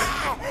upstairs!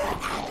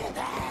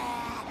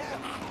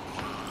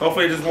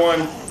 Hopefully just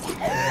one.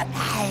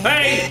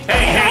 Hey!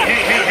 Hey, hey,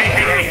 hey, hey, hey,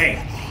 hey, hey, hey.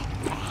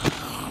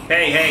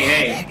 Hey, hey,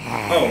 hey.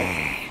 Oh.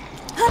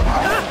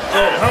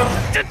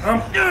 Oh,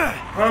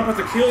 I'm about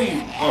to kill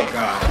you. Oh,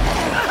 God.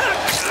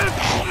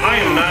 I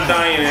am not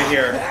dying in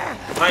here.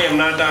 I am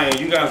not dying.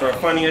 You guys are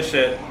funny as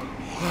shit.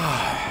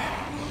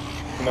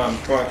 Come on,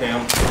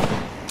 Cam.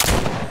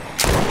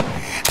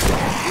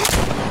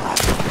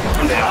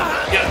 I'm dead.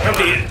 Yeah, I'm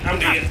dead. I'm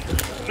dead.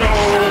 No,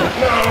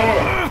 no.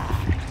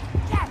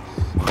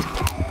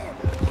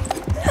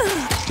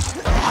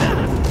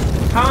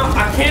 Huh?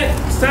 I can't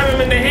stab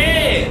him in the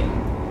head.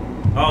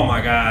 Oh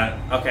my God.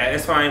 Okay,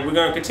 it's fine. We're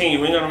gonna continue.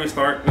 We're gonna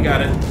restart. We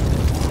got it.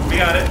 We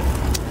got it.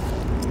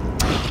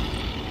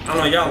 I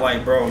know y'all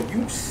like, bro,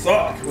 you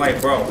suck. Like,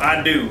 bro,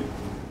 I do.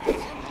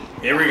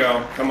 Here we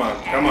go. Come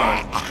on. Come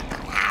on.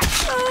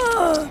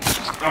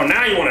 Oh,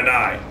 now you wanna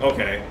die.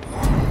 Okay.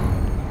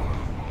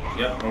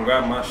 Yep, I'm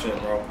grabbing my shit,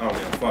 bro. I don't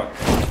give a fuck.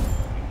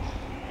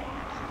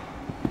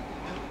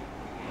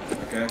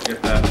 Okay,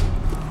 get that.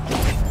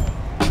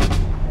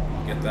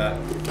 get that.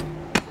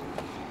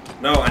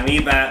 No, I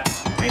need that.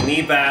 I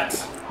need that.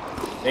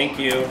 Thank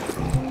you.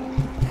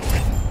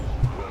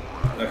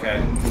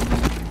 Okay.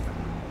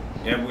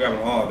 Yeah, we got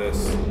all of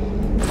this.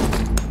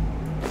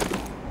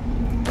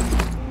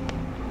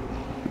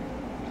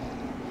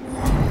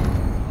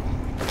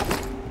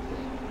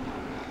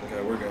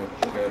 Okay, we're good.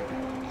 We're good.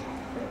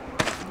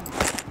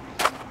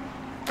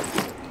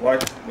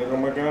 What? Look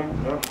on my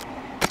gun? No.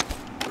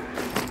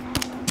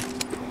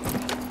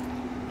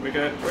 We're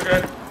good. We're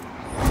good.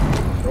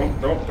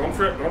 Don't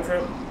trip. Don't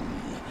trip.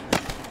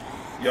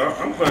 Yo,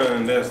 I'm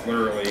putting this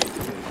literally.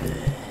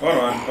 Hold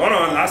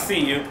on, I see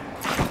you.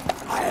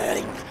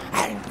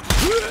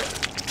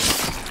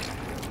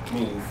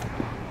 Move.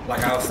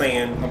 Like I was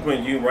saying, I'm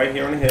putting you right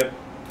here on the hip.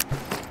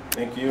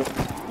 Thank you.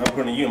 I'm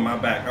putting you in my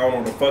back. I don't know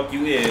what the fuck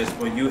you is,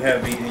 but you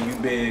heavy and you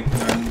big,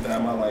 and I need that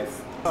in my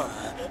life.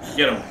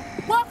 Get him.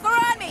 Walker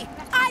on me!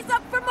 Eyes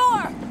up for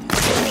more!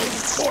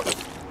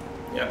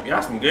 Yep,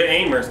 y'all some good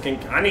aimers.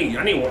 I need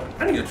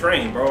to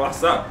train, bro. I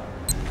suck.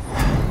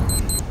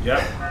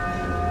 Yep.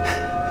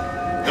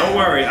 Don't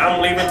worry,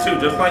 I'm leaving too,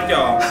 just like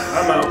y'all.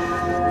 I'm out.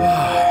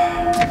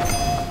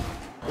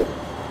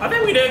 I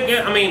think we did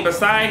good. I mean,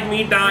 besides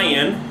me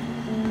dying,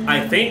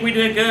 I think we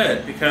did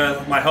good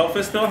because my health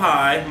is still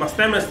high, my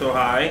stamina is still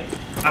high.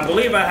 I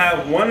believe I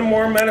have one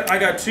more I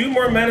got 2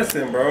 more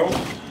medicine, bro.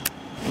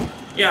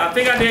 Yeah, I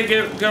think I did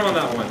good on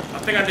that one. I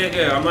think I did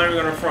good. I'm not even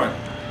gonna front.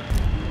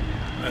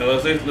 All right,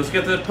 let's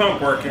get this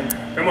pump working.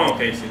 Come on,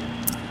 Casey.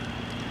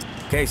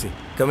 Casey,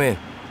 come in.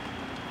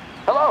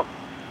 Hello.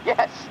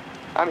 Yes,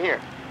 I'm here.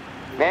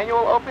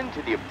 Manual open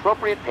to the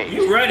appropriate page.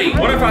 You ready?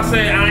 What if I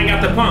say I ain't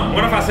got the pump?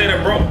 What if I say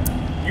that broke?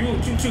 You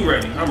too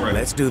ready. I'm ready.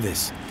 Let's do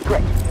this.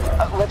 Great.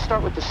 Let's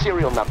start with the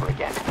serial number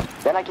again.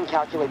 Then I can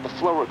calculate the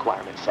flow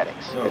requirement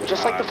settings.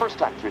 Just like the first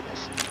time through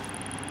this.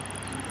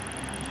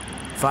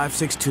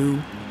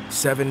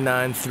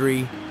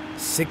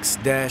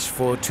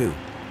 562-793-6-42.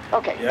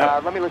 Okay,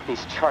 yep. Let me look at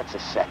these charts a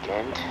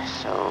second.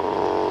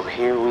 So,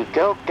 here we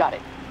go. Got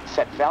it.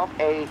 Set valve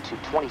A to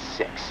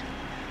 26.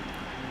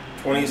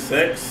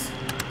 26?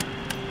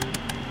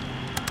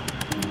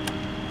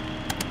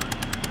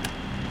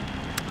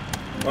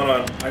 Hold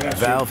on, I got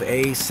Valve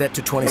A set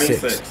to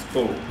 26.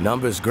 Cool.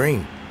 Number's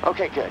green.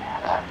 Okay, good.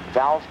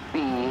 Valve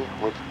B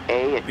with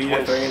A at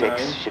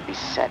 26 should be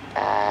set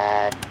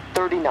at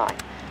 39.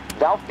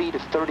 Valve B to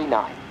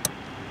 39.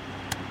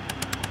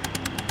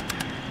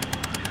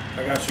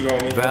 I got you on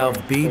me.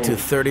 Valve B to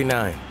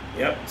 39.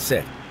 Yep.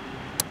 Set.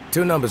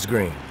 2 numbers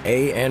green,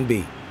 A and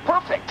B.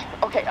 Perfect.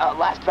 Okay,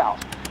 last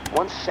valve.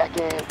 One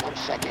second.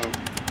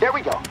 There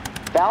we go.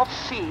 Valve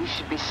C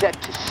should be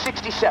set to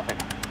 67.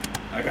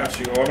 I got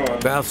you. Hold on.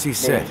 Valve C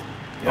set. Yep.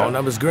 All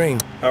numbers green.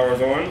 Power's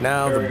on.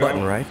 Now the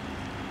button, right?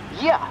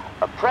 Yeah.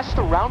 Press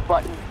the round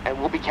button and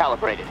we'll be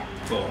calibrated.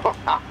 Cool.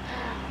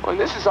 When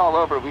this is all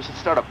over, we should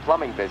start a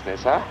plumbing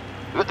business, huh?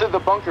 The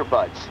bunker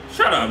buds.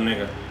 Shut up,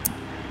 nigga.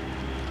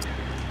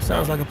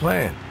 Sounds like a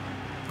plan.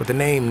 But the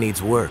name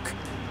needs work.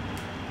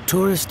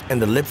 Tourist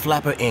and the Lip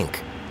Flapper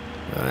Inc.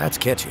 Well, that's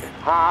catchy.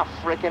 Ha,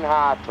 frickin'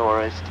 ha,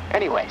 tourist.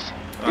 Anyways,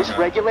 this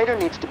regulator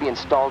needs to be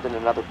installed in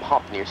another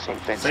pump near St.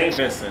 Vincent. St.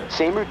 Vincent.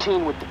 Same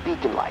routine with the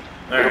beacon light.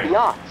 All It'll be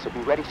on, so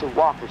be ready for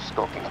walkers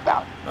skulking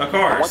about. Of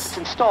course. Once it's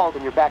installed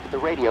and you're back at the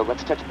radio,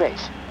 let's touch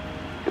base.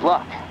 Good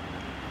luck.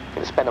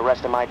 Gonna spend the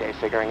rest of my day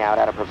figuring out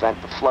how to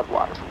prevent the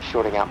floodwater from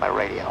shorting out my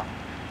radio.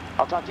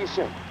 I'll talk to you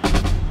soon.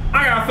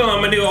 I got a feeling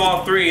I'm gonna do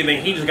all 3 and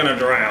then he's just gonna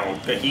drown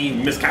because he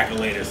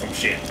miscalculated some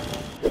shit.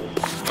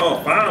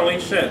 Oh, finally,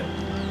 shit.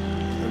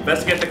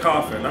 Investigate the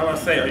coffin. Now I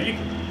say, are you...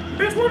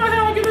 Bitch, what the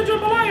hell? Give the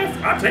jambalaya.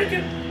 I'll take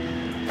it.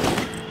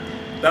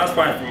 That was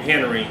probably from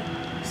Henry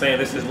saying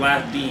this is his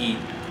last deed.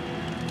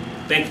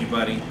 Thank you,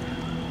 buddy.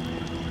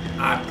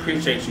 I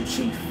appreciate you,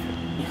 Chief.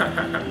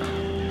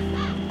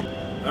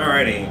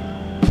 Alrighty.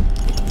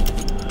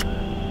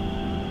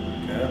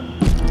 Okay.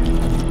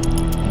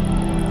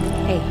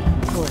 Hey,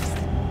 tourist.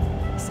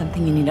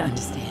 Something you need to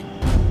understand.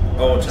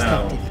 Old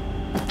Town.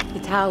 The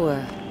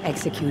tower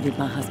executed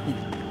my husband.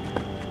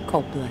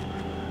 Cold blood.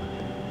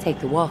 Take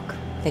the walk,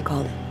 they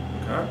call it.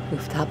 Okay.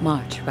 Rooftop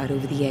march right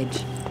over the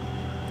edge.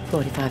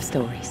 45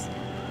 stories.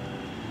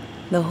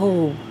 The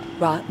whole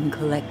rotten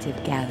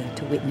collective gathered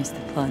to witness the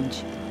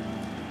plunge.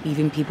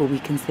 Even people we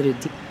considered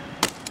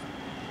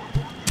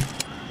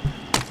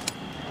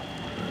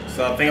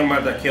So I think I'm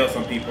about to kill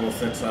some people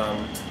since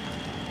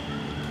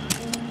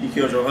you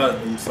killed your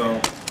husband,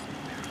 so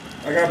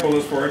I got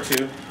bullets for it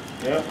too.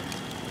 Yep.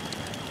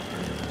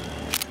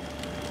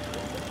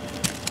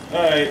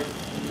 Alright.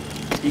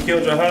 You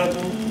killed your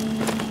husband?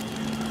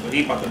 So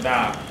he about to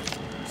die.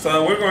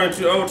 So we're going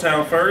to Old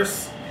Town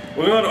first.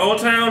 We're going to Old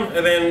Town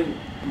and then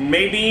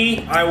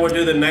maybe I will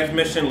do the next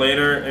mission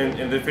later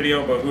in the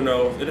video, but who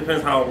knows? It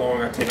depends how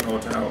long I take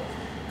Old Town,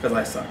 because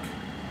I suck.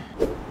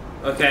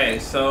 Okay,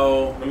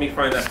 so let me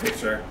find that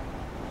picture.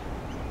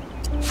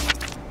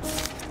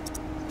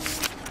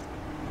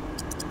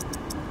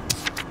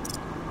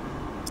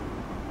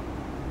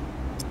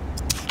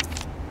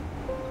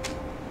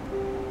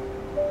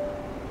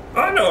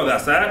 I know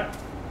that's that.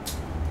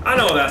 I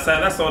know that's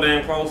sad. That's so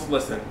damn close.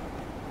 Listen.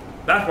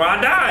 That's where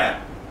I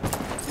died.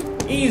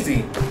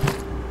 Easy.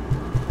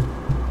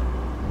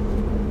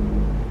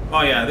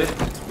 Oh yeah,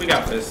 we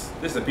got this.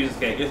 This is a piece of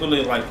cake. It's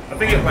literally like, I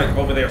think it's like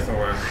over there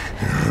somewhere.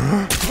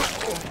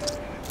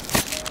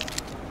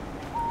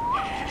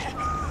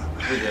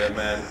 We good,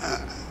 man.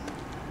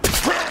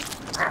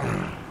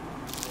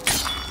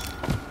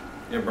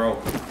 You're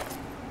broke.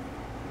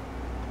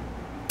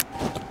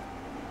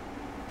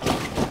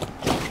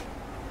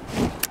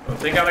 Oh,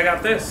 thank God I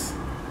got this.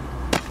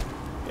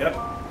 Yep.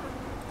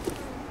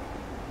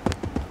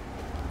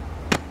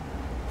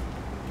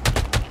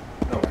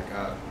 Oh my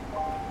God.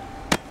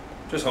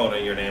 Just hold it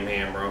in your damn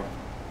hand, bro.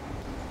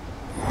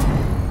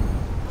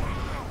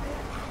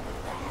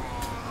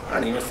 I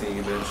didn't even see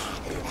you, bitch.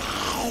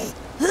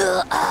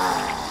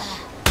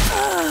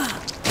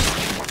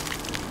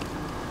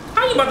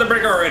 How you about to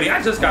break already?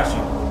 I just got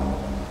you.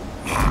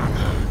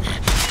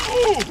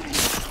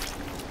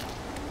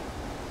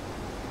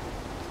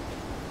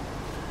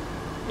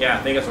 Yeah,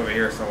 I think it's over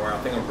here somewhere. I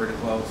think I'm pretty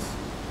close.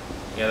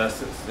 Yeah,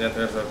 that's it. Yeah,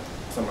 there's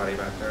somebody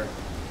back there.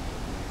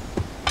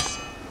 It's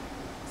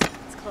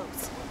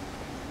close.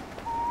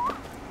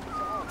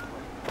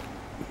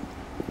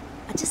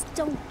 I just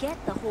don't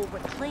get the whole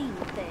reclaim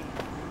thing.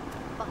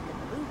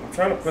 I'm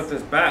trying to put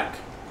this back.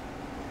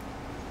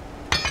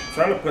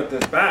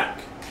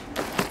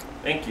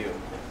 Thank you.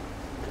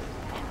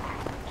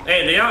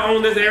 Hey, do y'all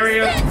own this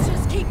area? Let's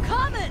just keep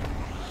coming.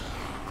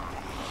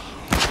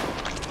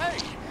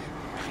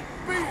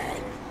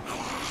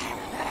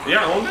 Do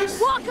y'all own this?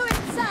 Walker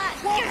inside.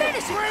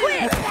 Finish it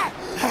quick.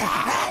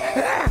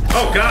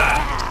 Oh God!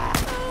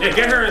 Yeah,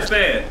 get her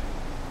instead.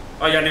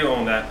 Oh, y'all do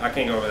own that. I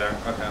can't go over there.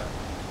 Okay.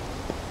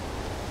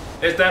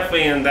 It's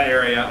definitely in that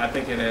area. I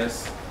think it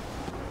is.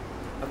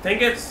 I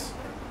think it's...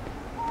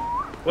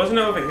 Wasn't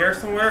it over here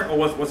somewhere? Or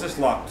was this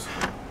locked?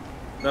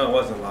 No, it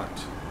wasn't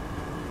locked.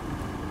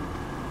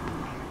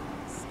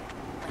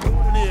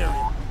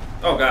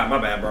 Oh God, my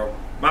bad, bro.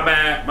 My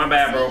bad,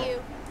 bro.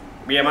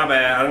 Yeah, my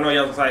bad. I don't know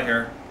y'all inside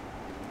here.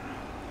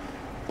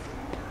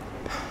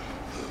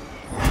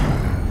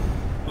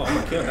 Oh, I'm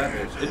gonna kill that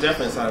bitch. It's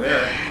definitely inside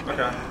there.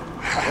 Okay.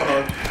 Hold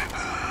on.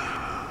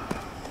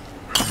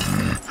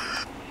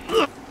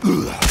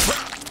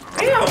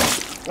 Damn!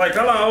 Like,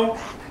 hello.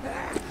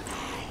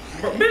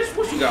 Bro, bitch,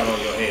 what you got on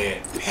your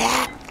head?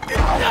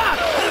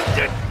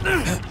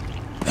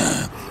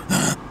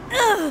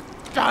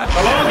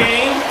 Hello,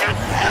 game?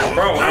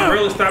 Bro, I'm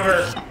really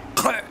stubborn.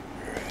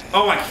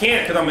 Oh, I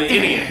can't because I'm an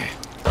idiot.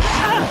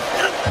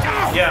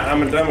 Yeah,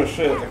 I'm a dumb as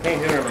shit. I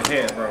can't hit her in the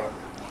head, bro.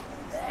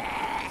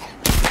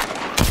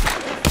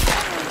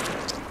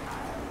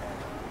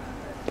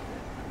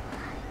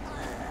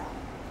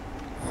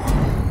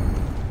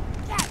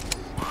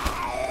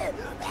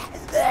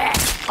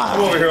 I'm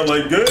over here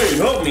like, dude,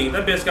 help me.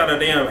 That bitch got a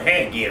damn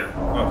headgear.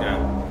 Okay.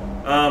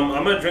 I'm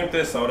gonna drink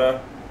this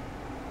soda.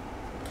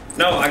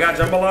 No, I got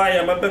jambalaya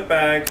in my book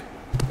bag.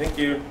 Thank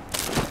you.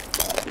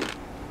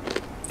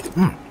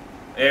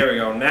 There we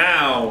go.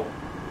 Now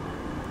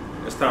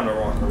it's time to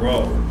rock and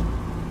roll.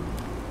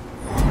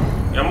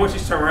 Yeah, I'm gonna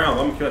just turn around.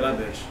 I'm gonna kill that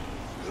bitch.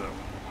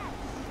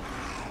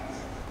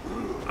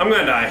 I'm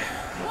gonna die.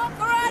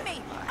 Walker on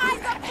me.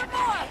 Eyes up for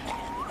more.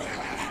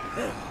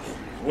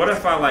 What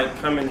if I like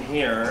come in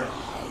here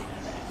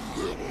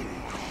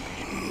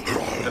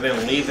and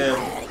then leave them?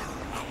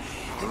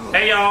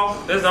 Hey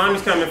y'all, this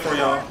zombie's coming for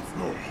y'all.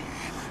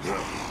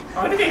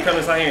 Oh, they can't come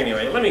inside here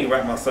anyway. Let me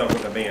wrap myself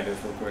with a bandage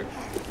real quick.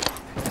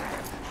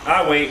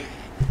 I'll wait.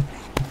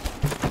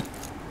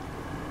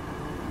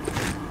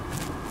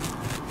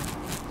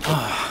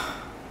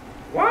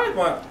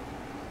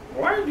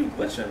 Why are you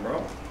glitching,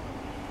 bro?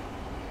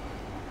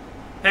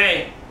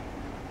 Hey!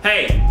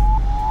 Hey!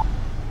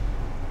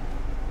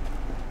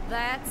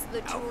 That's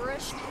the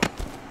tourist.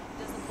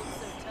 Doesn't look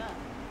so tough.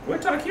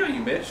 Wait till I kill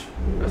you, bitch.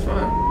 That's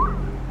fine.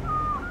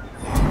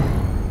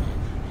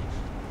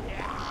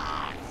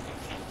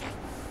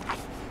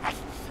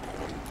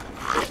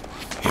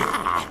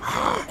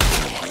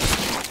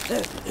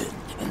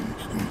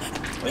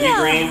 Are you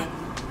green?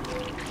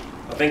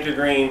 I think you're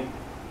green.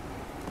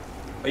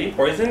 Are you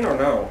poisoned or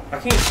no? I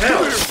can't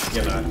tell.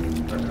 You're not.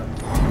 Okay.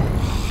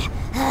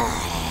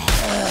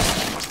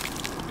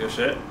 Good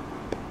shit.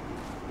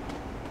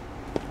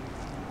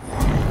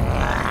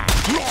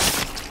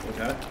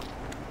 Okay.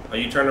 Are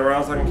you turning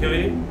around so I can kill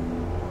you?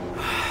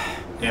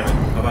 Damn it.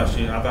 I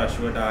thought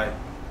she would die.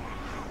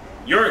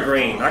 You're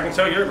green. I can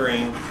tell you're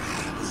green.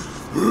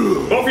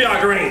 Both of y'all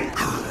green.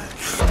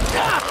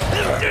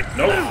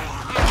 Nope.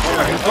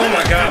 Oh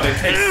my God, they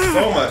take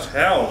so much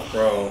health,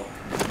 bro.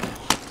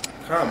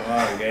 Come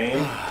on,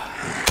 game.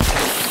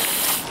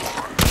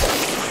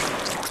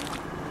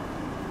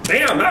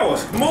 Damn, that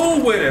was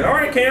smooth with it. All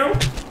right, Cam.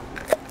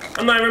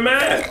 I'm not even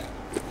mad.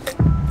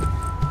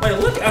 Wait,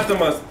 look at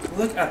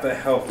the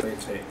health they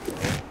take, bro.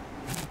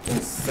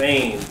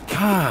 Insane.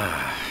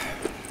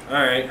 All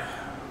right.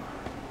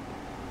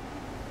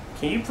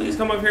 Can you please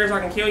come up here so I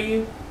can kill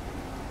you?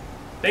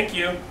 Thank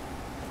you.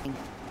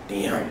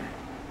 Damn.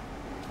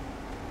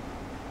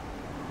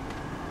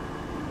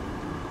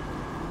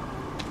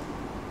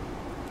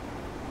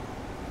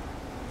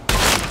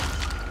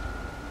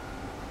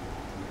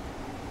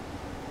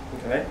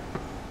 Okay.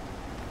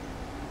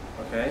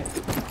 Okay.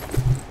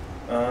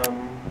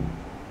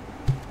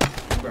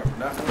 Grab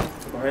that one.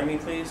 Put behind me,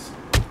 please.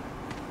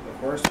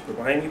 Of course. Put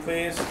behind me,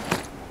 please. Is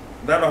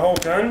that a whole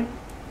gun?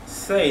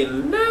 Say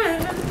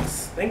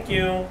less. Thank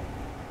you.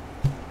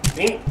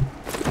 Me.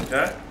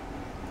 Okay.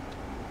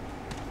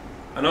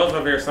 I know it's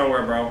over here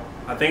somewhere, bro.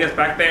 I think it's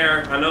back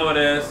there. I know it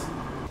is.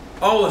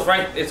 Oh, it's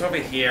right. It's over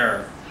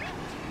here.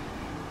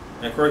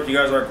 And of course, you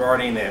guys are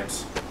guarding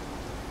it.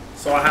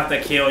 So I have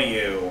to kill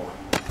you.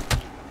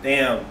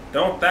 Damn.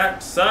 Don't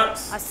that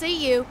sucks? I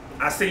see you.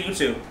 I see you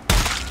too.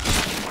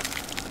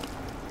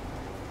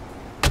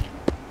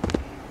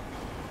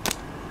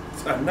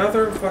 It's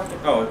another fucking.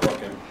 Oh, it's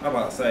broken. I'm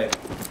about to say.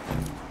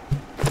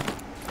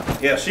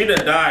 Yeah, she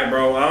done died,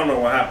 bro. I don't know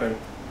what happened.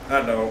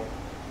 I don't.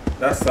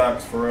 That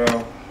sucks for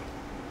real.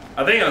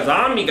 I think a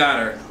zombie got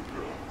her.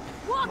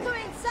 Walk her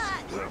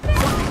inside.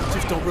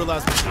 Just don't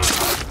realize.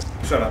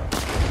 Shut up.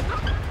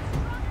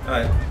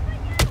 Alright.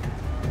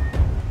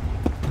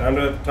 Time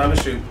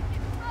to shoot.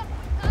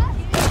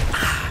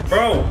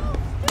 Bro! You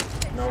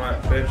know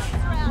what, bitch?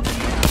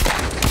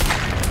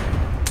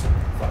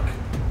 Fuck.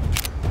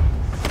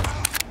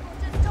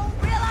 Just don't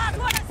realize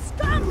what a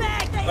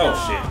scumbag they Oh are.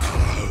 shit.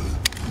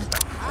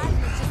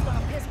 Just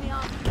gonna piss me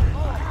off.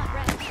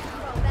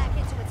 Throw back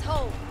into its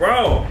hole.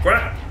 Bro!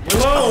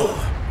 Reload!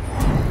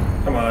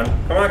 Come on.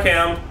 Come on,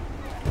 Cam.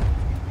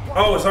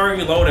 Oh, it's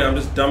already reloaded. I'm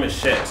just dumb as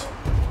shit.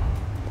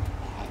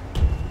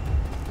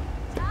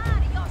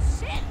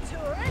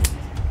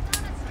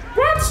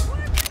 What?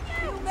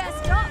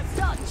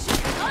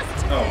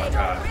 Oh my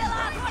god.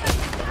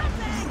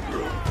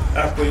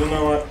 Apple, you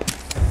know what?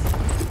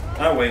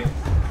 I'll wait.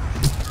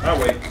 I'll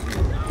wait.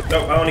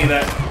 Nope, I don't need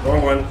that.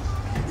 Wrong one.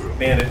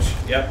 Bandage.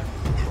 Yep.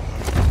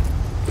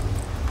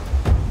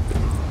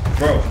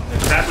 Bro,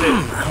 that's it.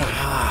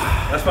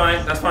 That's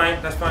fine. That's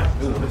fine. That's fine.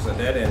 Ooh, this is a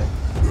dead end.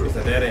 It's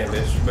a dead end,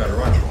 bitch. You better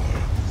run.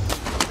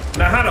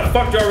 Now, how the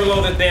fuck do I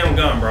reload this damn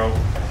gun, bro?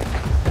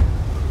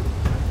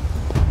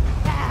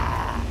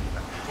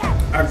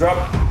 I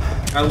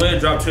literally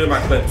dropped 2 of my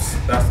clips.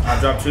 I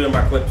dropped 2 of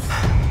my clips.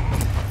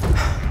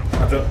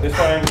 It's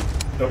fine.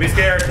 Don't be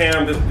scared,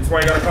 Cam. This is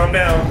why you gotta calm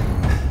down.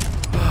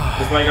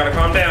 This is why you gotta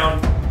calm down.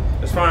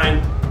 It's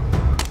fine.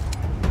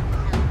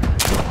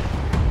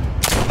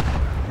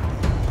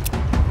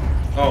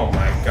 Oh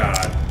my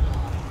god.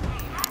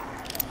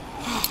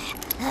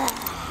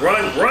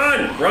 Run,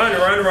 run, run,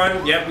 run,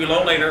 run. Yep,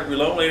 reload later,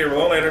 reload later,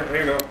 reload later.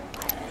 There you go.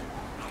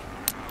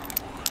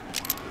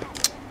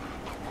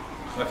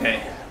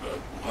 Okay.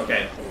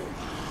 Okay.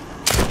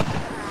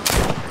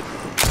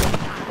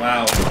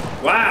 Wow.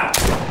 Wow!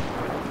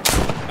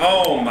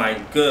 Oh my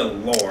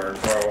good lord,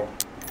 bro.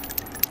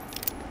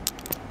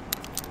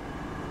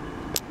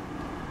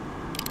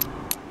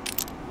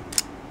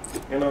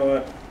 You know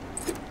what?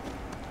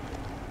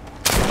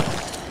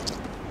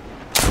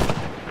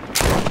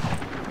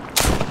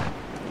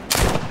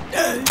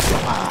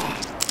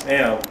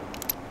 Damn.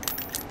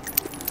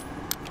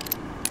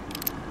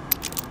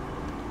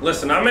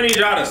 Listen, I'm gonna need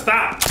y'all to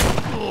stop.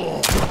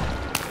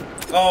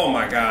 Oh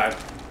my god.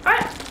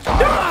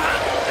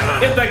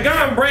 If the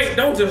gun break,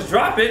 don't just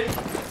drop it.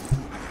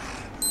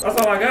 That's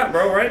all I got,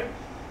 bro, right?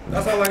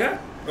 That's all I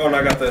got? Oh, and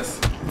I got this.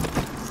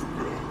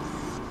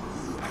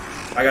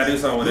 I gotta do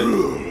something with it.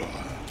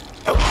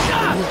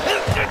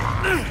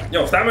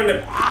 Yo, stop in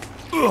the...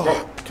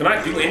 Bro, can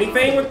I do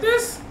anything with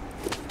this?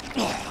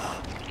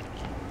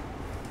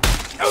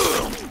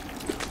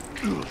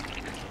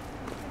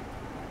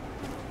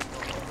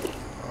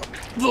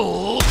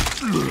 Bro,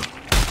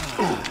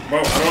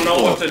 I don't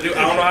know what to do.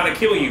 I don't know how to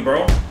kill you,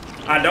 bro.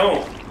 I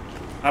don't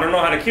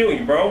know how to kill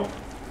you, bro.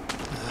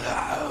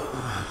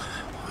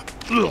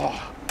 Did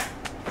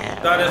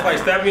I just like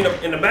stab you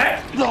in the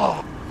back?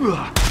 Bro,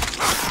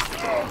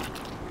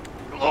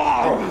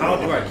 how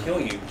do I kill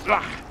you?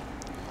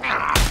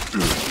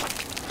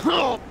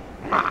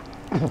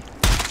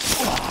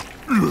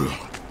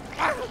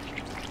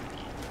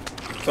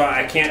 So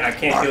I can't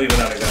kill you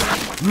without a gun.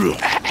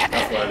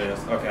 That's what it is.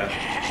 Okay.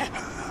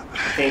 I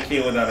can't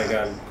kill without a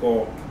gun.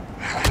 Cool.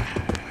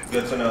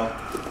 Good to know.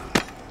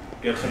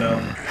 Good to know.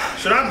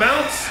 Should I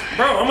bounce?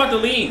 Bro, I'm about to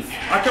leave.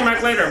 I'll come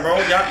back later, bro.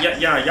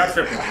 Y'all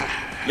tripping.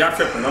 Y'all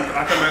tripping.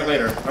 I'll come back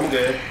later. I'm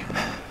good.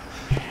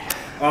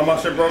 All my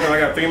shit broken. I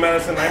got 3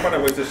 medicine. I ain't about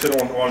to waste this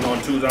shit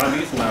on 2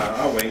 zombies. Nah,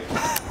 I'll wait.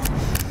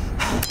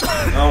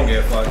 I don't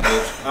give a fuck,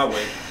 bitch. I'll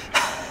wait.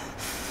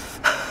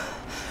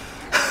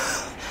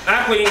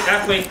 Actually,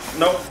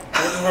 nope.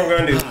 This is what we're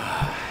gonna do.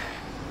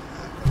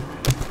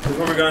 This is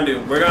what we're gonna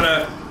do. We're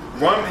gonna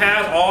run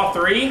past all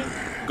 3,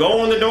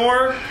 go in the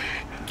door,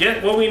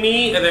 get what we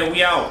need, and then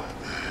we out.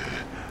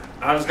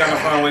 I just gotta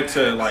find a way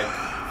to, like,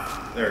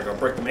 there you go,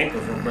 break them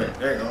ankles real quick.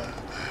 There you go.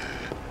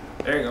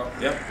 There you go.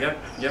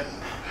 Yep.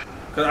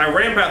 Cause I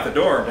ran past the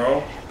door,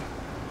 bro.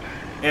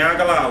 And I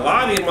got a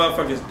lot of these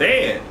motherfuckers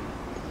dead.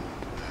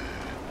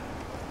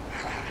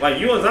 Like,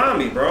 you a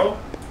zombie, bro.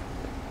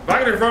 If I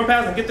can just run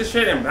past and get this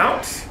shit and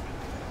bounce,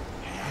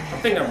 I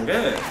think I'm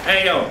good.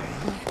 Hey, yo.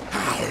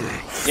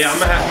 Yeah, I'm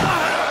gonna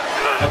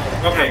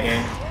have... Okay,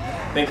 gang.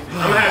 I'm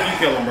gonna have you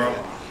kill him, bro.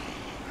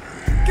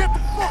 Get the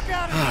fuck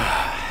out of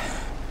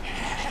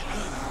here!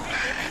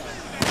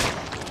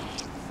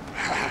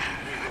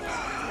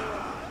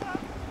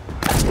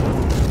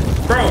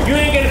 Bro, you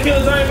ain't gonna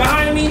kill Zion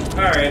behind me?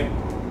 Alright.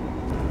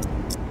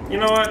 You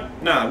know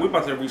what? Nah, we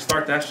about to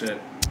restart that shit.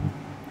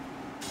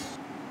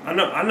 I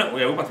know,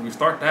 yeah, we about to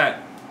restart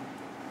that.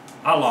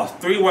 I lost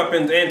 3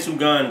 weapons and 2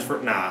 guns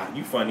for, nah,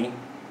 you funny.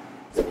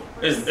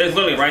 It's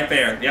literally right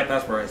there. Yep,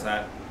 that's where it's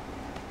at.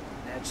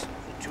 That's the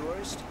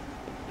tourist?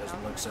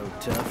 Doesn't look so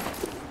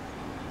tough.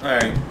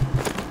 Alright.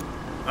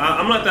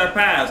 I'm gonna let that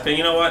pass, cause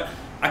you know what?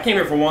 I came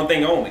here for one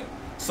thing only.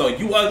 So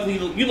you ugly,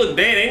 you look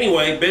dead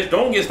anyway, bitch.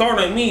 Don't get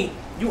started on me.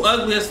 You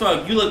ugly as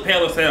fuck. You look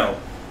pale as hell.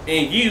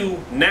 And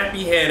you,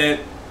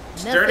 nappy-headed,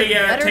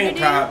 sturdy-ass tank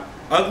top,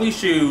 ugly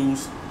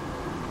shoes,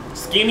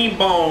 skinny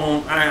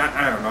bone.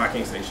 I don't know. I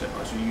can't say shit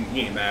about you.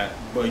 You ain't bad.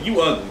 But you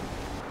ugly.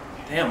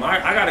 Damn,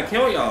 I gotta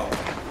kill y'all.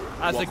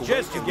 I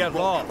suggest you get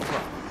lost.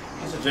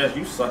 I suggest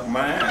you suck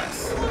my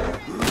ass.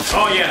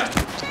 Oh, yeah.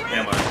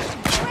 Damn,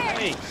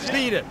 Hey,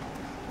 beat it.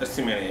 There's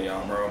too many of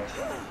y'all, bro.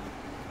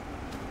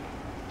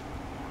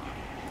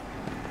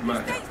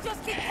 Things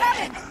just keep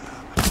coming.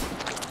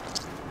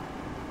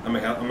 I'm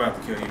gonna have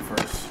to kill you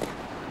first.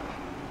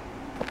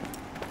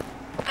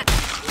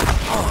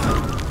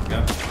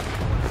 Yep.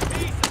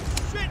 Piece of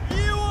shit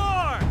you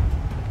are!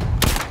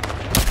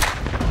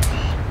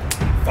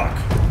 Fuck.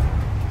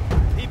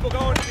 People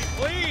going to be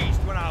pleased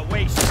when I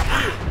waste you.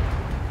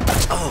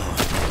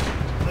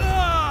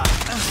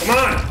 Come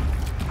on!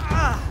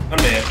 I'm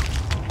dead.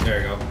 There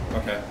you go.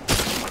 Okay.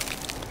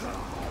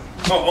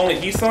 Oh, only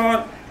he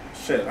saw it?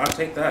 Shit, I'll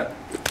take that.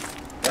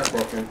 That's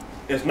broken.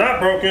 It's not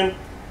broken.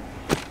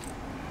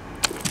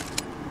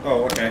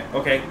 Oh, okay.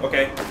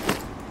 Okay.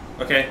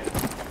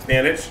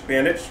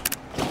 Bandage.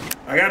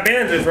 I got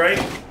bandages, right?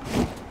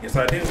 Yes,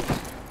 I do.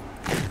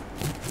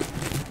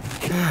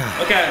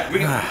 Okay, we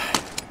can...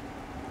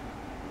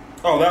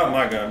 Oh, that was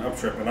my gun. I'm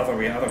tripping. I thought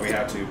we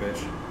had to,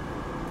 bitch.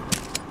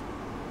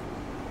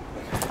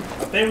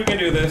 I think we can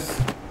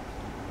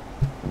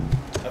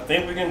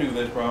do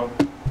this. Bro.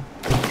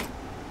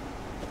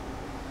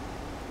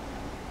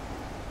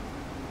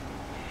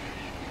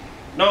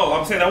 No,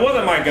 I'm saying that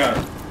wasn't my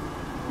gun.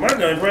 My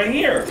gun's right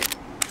here.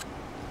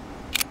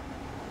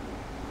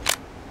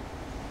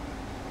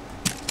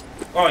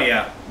 Oh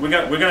yeah, we're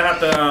gonna have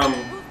to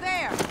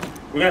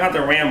we're gonna have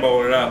to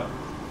Rambo it up.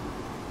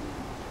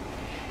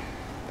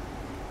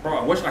 Bro,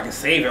 I wish I could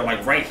save it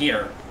like right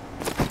here.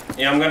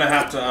 Yeah, I'm gonna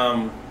have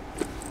to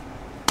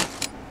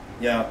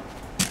yeah.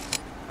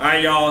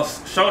 Alright, y'all, it's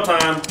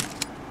showtime.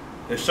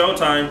 It's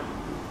showtime.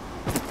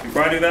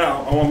 Before I do that,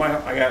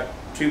 I got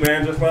 2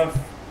 bandages left.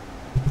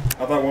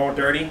 I thought one was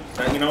dirty.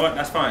 You know what?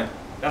 That's fine.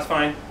 That's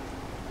fine.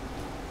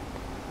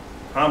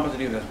 How am I supposed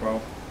to do this, bro?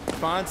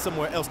 Find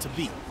somewhere else to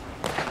be.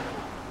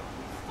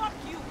 Fuck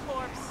you,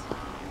 corpse.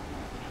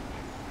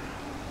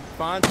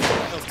 Find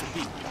somewhere else to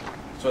be.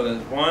 So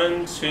there's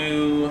 1,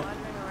 2,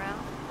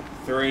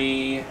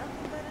 3,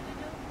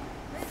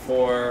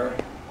 4.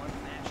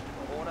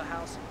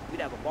 We'd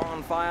have a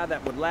bonfire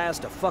that would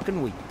last a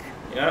fucking week.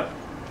 Yep.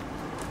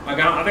 I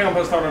think I'm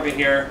gonna start over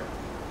here.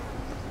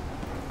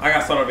 I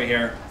got start over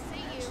here.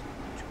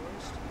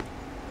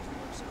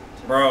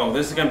 Bro,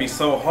 this is gonna be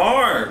so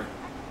hard.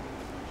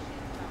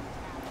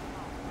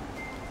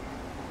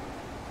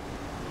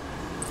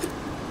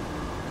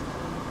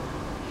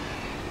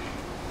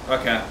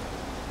 Okay.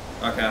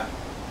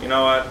 You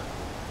know what?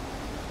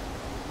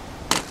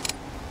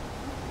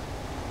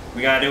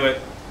 We gotta do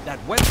it. That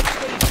weapon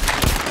space.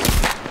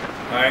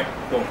 Alright,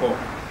 cool.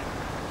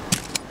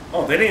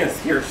 Oh, they didn't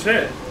hear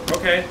shit.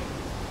 Okay.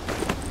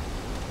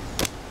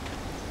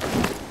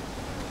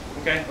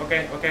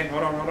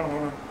 Hold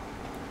on.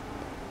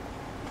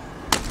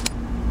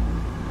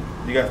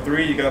 You got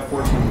 3, you got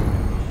 14.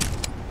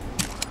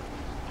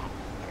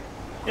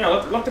 Yeah,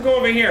 let's go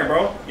over here,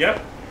 bro.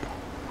 Yep.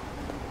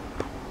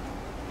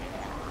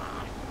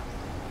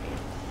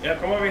 Yeah,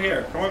 come over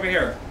here. Come over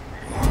here.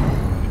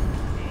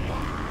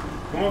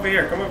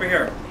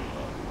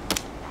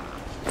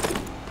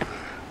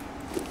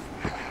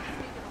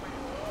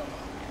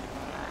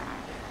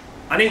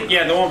 I need,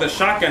 yeah, the one with the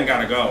shotgun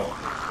gotta go.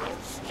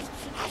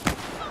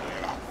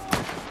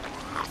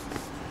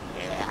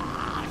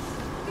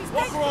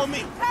 Walker on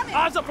me.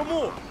 Eyes up for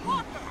more.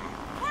 Walker,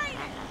 wait.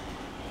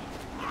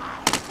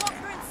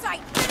 Walker in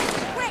sight.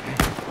 Quick.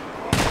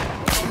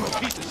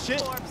 Piece of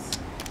shit.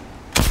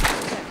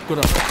 Good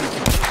up.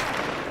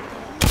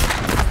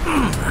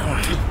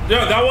 Yo,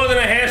 that wasn't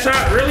a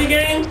headshot? Really,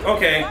 game?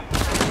 Okay.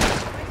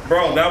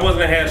 Bro, that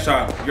wasn't a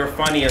headshot. You're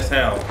funny as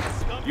hell.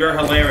 You're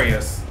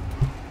hilarious.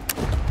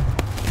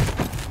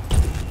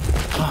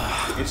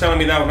 You're telling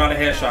me that was not a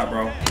headshot,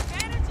 bro.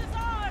 Advantage is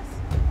ours.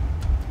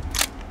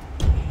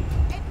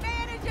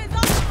 Advantage is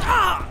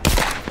ours.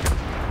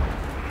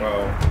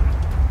 Bro.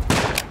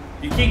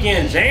 You keep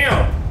getting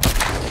jammed.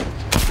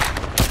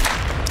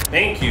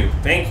 Thank you.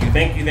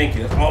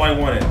 That's all I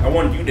wanted. I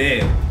wanted you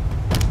dead.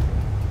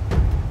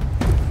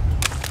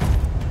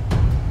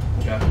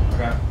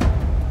 Okay.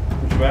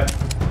 What you at?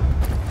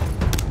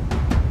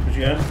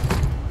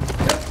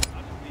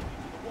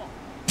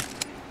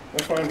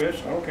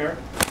 bitch. I don't care.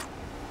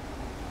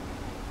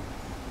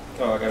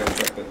 Oh, I gotta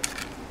inject it.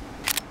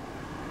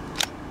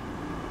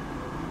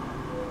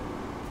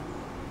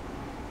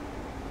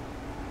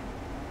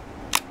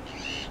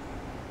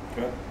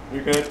 Okay,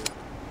 you good?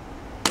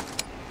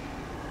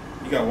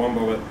 You got one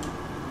bullet.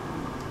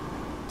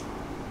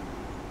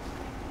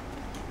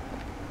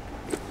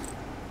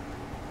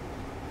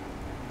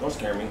 Don't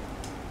scare me.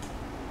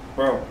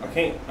 Bro, I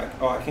can't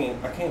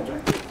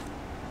inject it.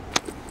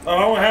 Oh, I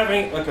don't have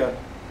any. Okay.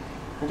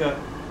 Okay.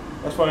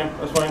 That's fine.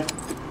 That's fine.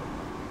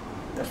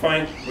 That's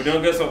fine. We're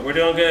doing good. So we're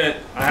doing good.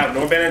 I have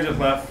no bandages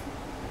left.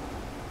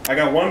 I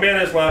got one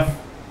bandage left.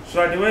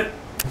 Should I do it?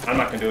 I'm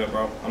not gonna do it,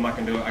 bro. I'm not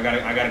gonna do it. I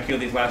gotta kill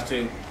these last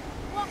two.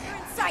 Walker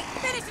in sight.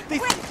 Finish it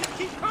quick.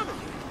 Keep coming.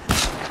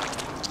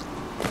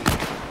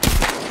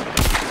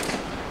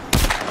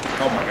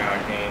 Oh my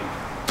god, game.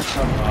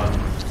 Come on.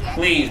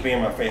 Please be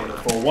in my favor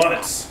for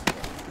once.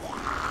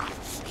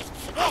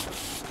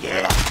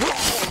 Yeah.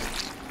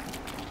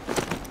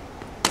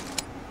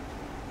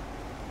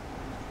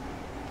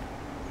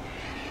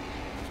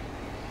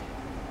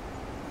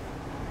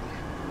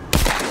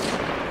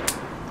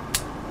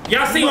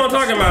 Y'all see what I'm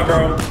talking about,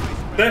 bro?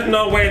 There's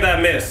no way that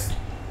missed.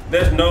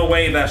 There's no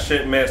way that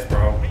shit missed,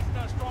 bro.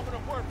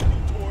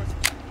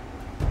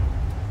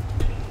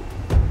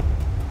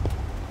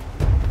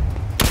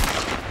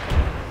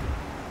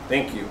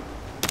 Thank you.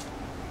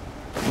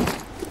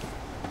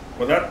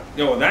 Was that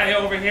hit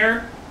over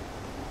here?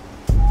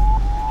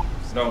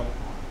 No.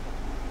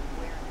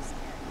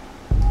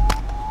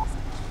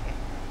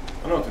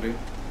 I know what to do.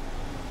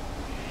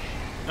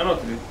 I know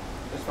what to do.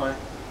 It's fine.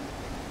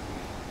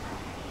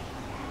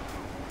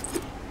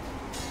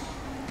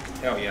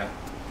 Hell yeah.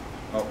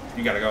 Oh,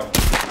 you gotta go.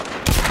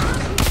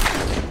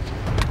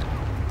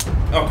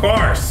 Of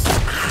course!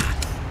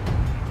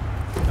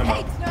 Come on.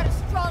 It's not a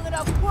strong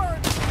enough word.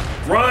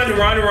 Run,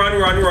 run, run,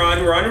 run,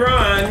 run, run,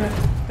 run!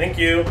 Thank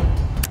you.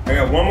 I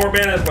got one more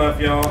bandage left,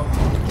 y'all.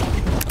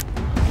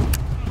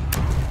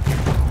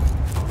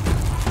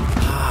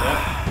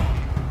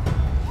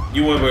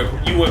 Yep.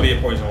 You would be a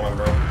poison one,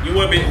 bro. You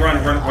would be run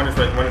this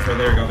way,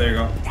 there you go, there you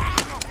go.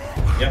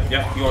 Yep,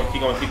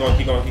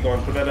 keep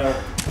going. Put that down.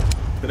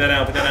 Put that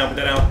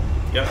down.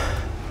 Yep.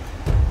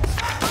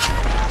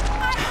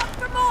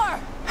 For more.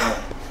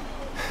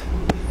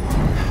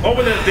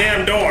 Open this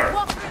damn door.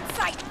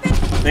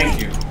 Thank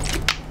you.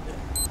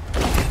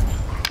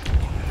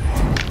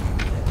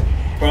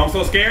 Bro, I'm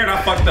so scared,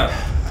 I fucked up.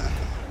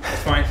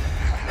 That's fine.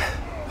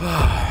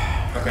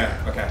 Okay.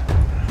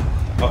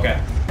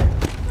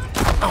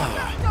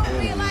 Don't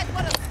realize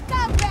what a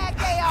scumbag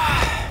they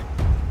are.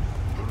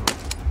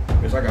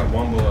 Bitch, I got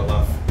one bullet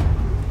left.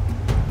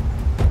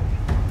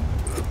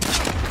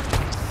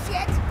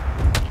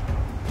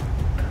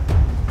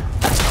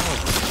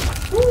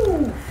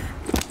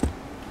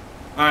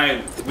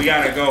 Alright, we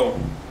gotta go.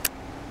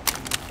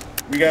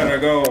 We gotta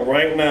go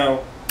right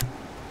now.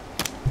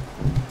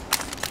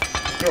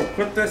 Yo,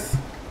 put this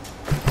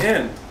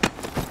in.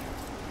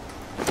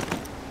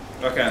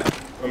 Okay,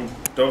 I'm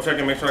double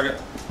checking, make sure I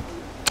get.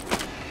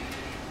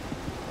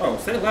 Oh,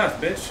 say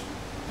last, bitch.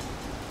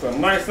 It's a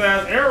nice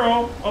ass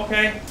arrow.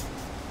 Okay.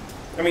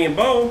 I mean,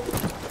 bow.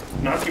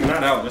 No, I'm keeping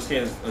that out just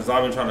in case a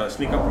zombie trying to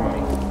sneak up on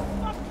me.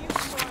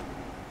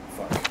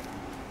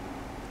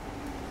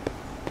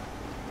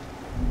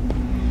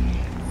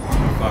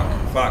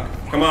 Fuck.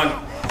 Come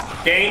on.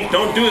 Game,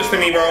 don't do this to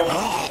me, bro.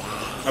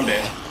 I'm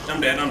dead. No,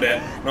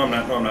 I'm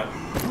not.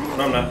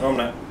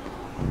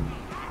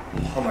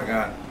 Oh my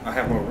god. I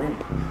have more room.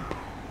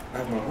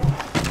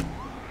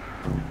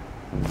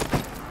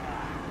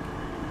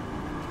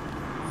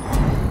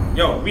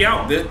 Yo, we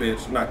out this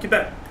bitch. Nah, keep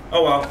that.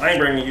 Oh well, I ain't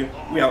bringing you.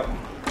 We out.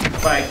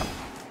 Bye.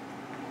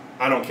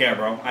 I don't care,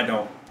 bro. I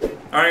don't.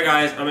 Alright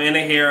guys, I'm in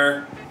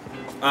here.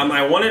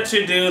 I wanted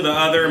to do the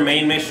other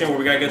main mission where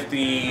we gotta get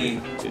the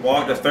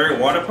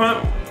third water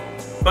pump,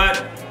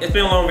 but it's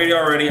been a long video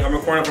already. I'm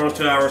recording for almost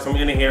 2 hours, so I'm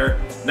in here.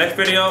 Next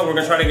video, we're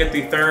gonna try to get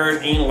the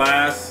third and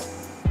last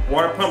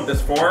water pump,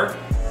 this 4.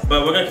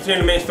 But we're gonna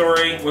continue the main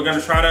story. We're gonna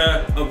try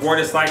to avoid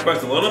the side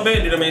quests a little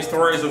bit, do the main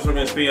story, so we're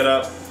gonna speed it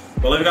up.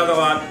 But love you guys a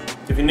lot.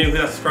 If you're new, hit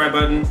that subscribe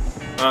button.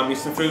 Eat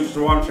some food, just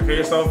water, take care of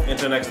yourself.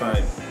 Until next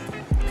time,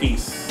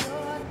 peace.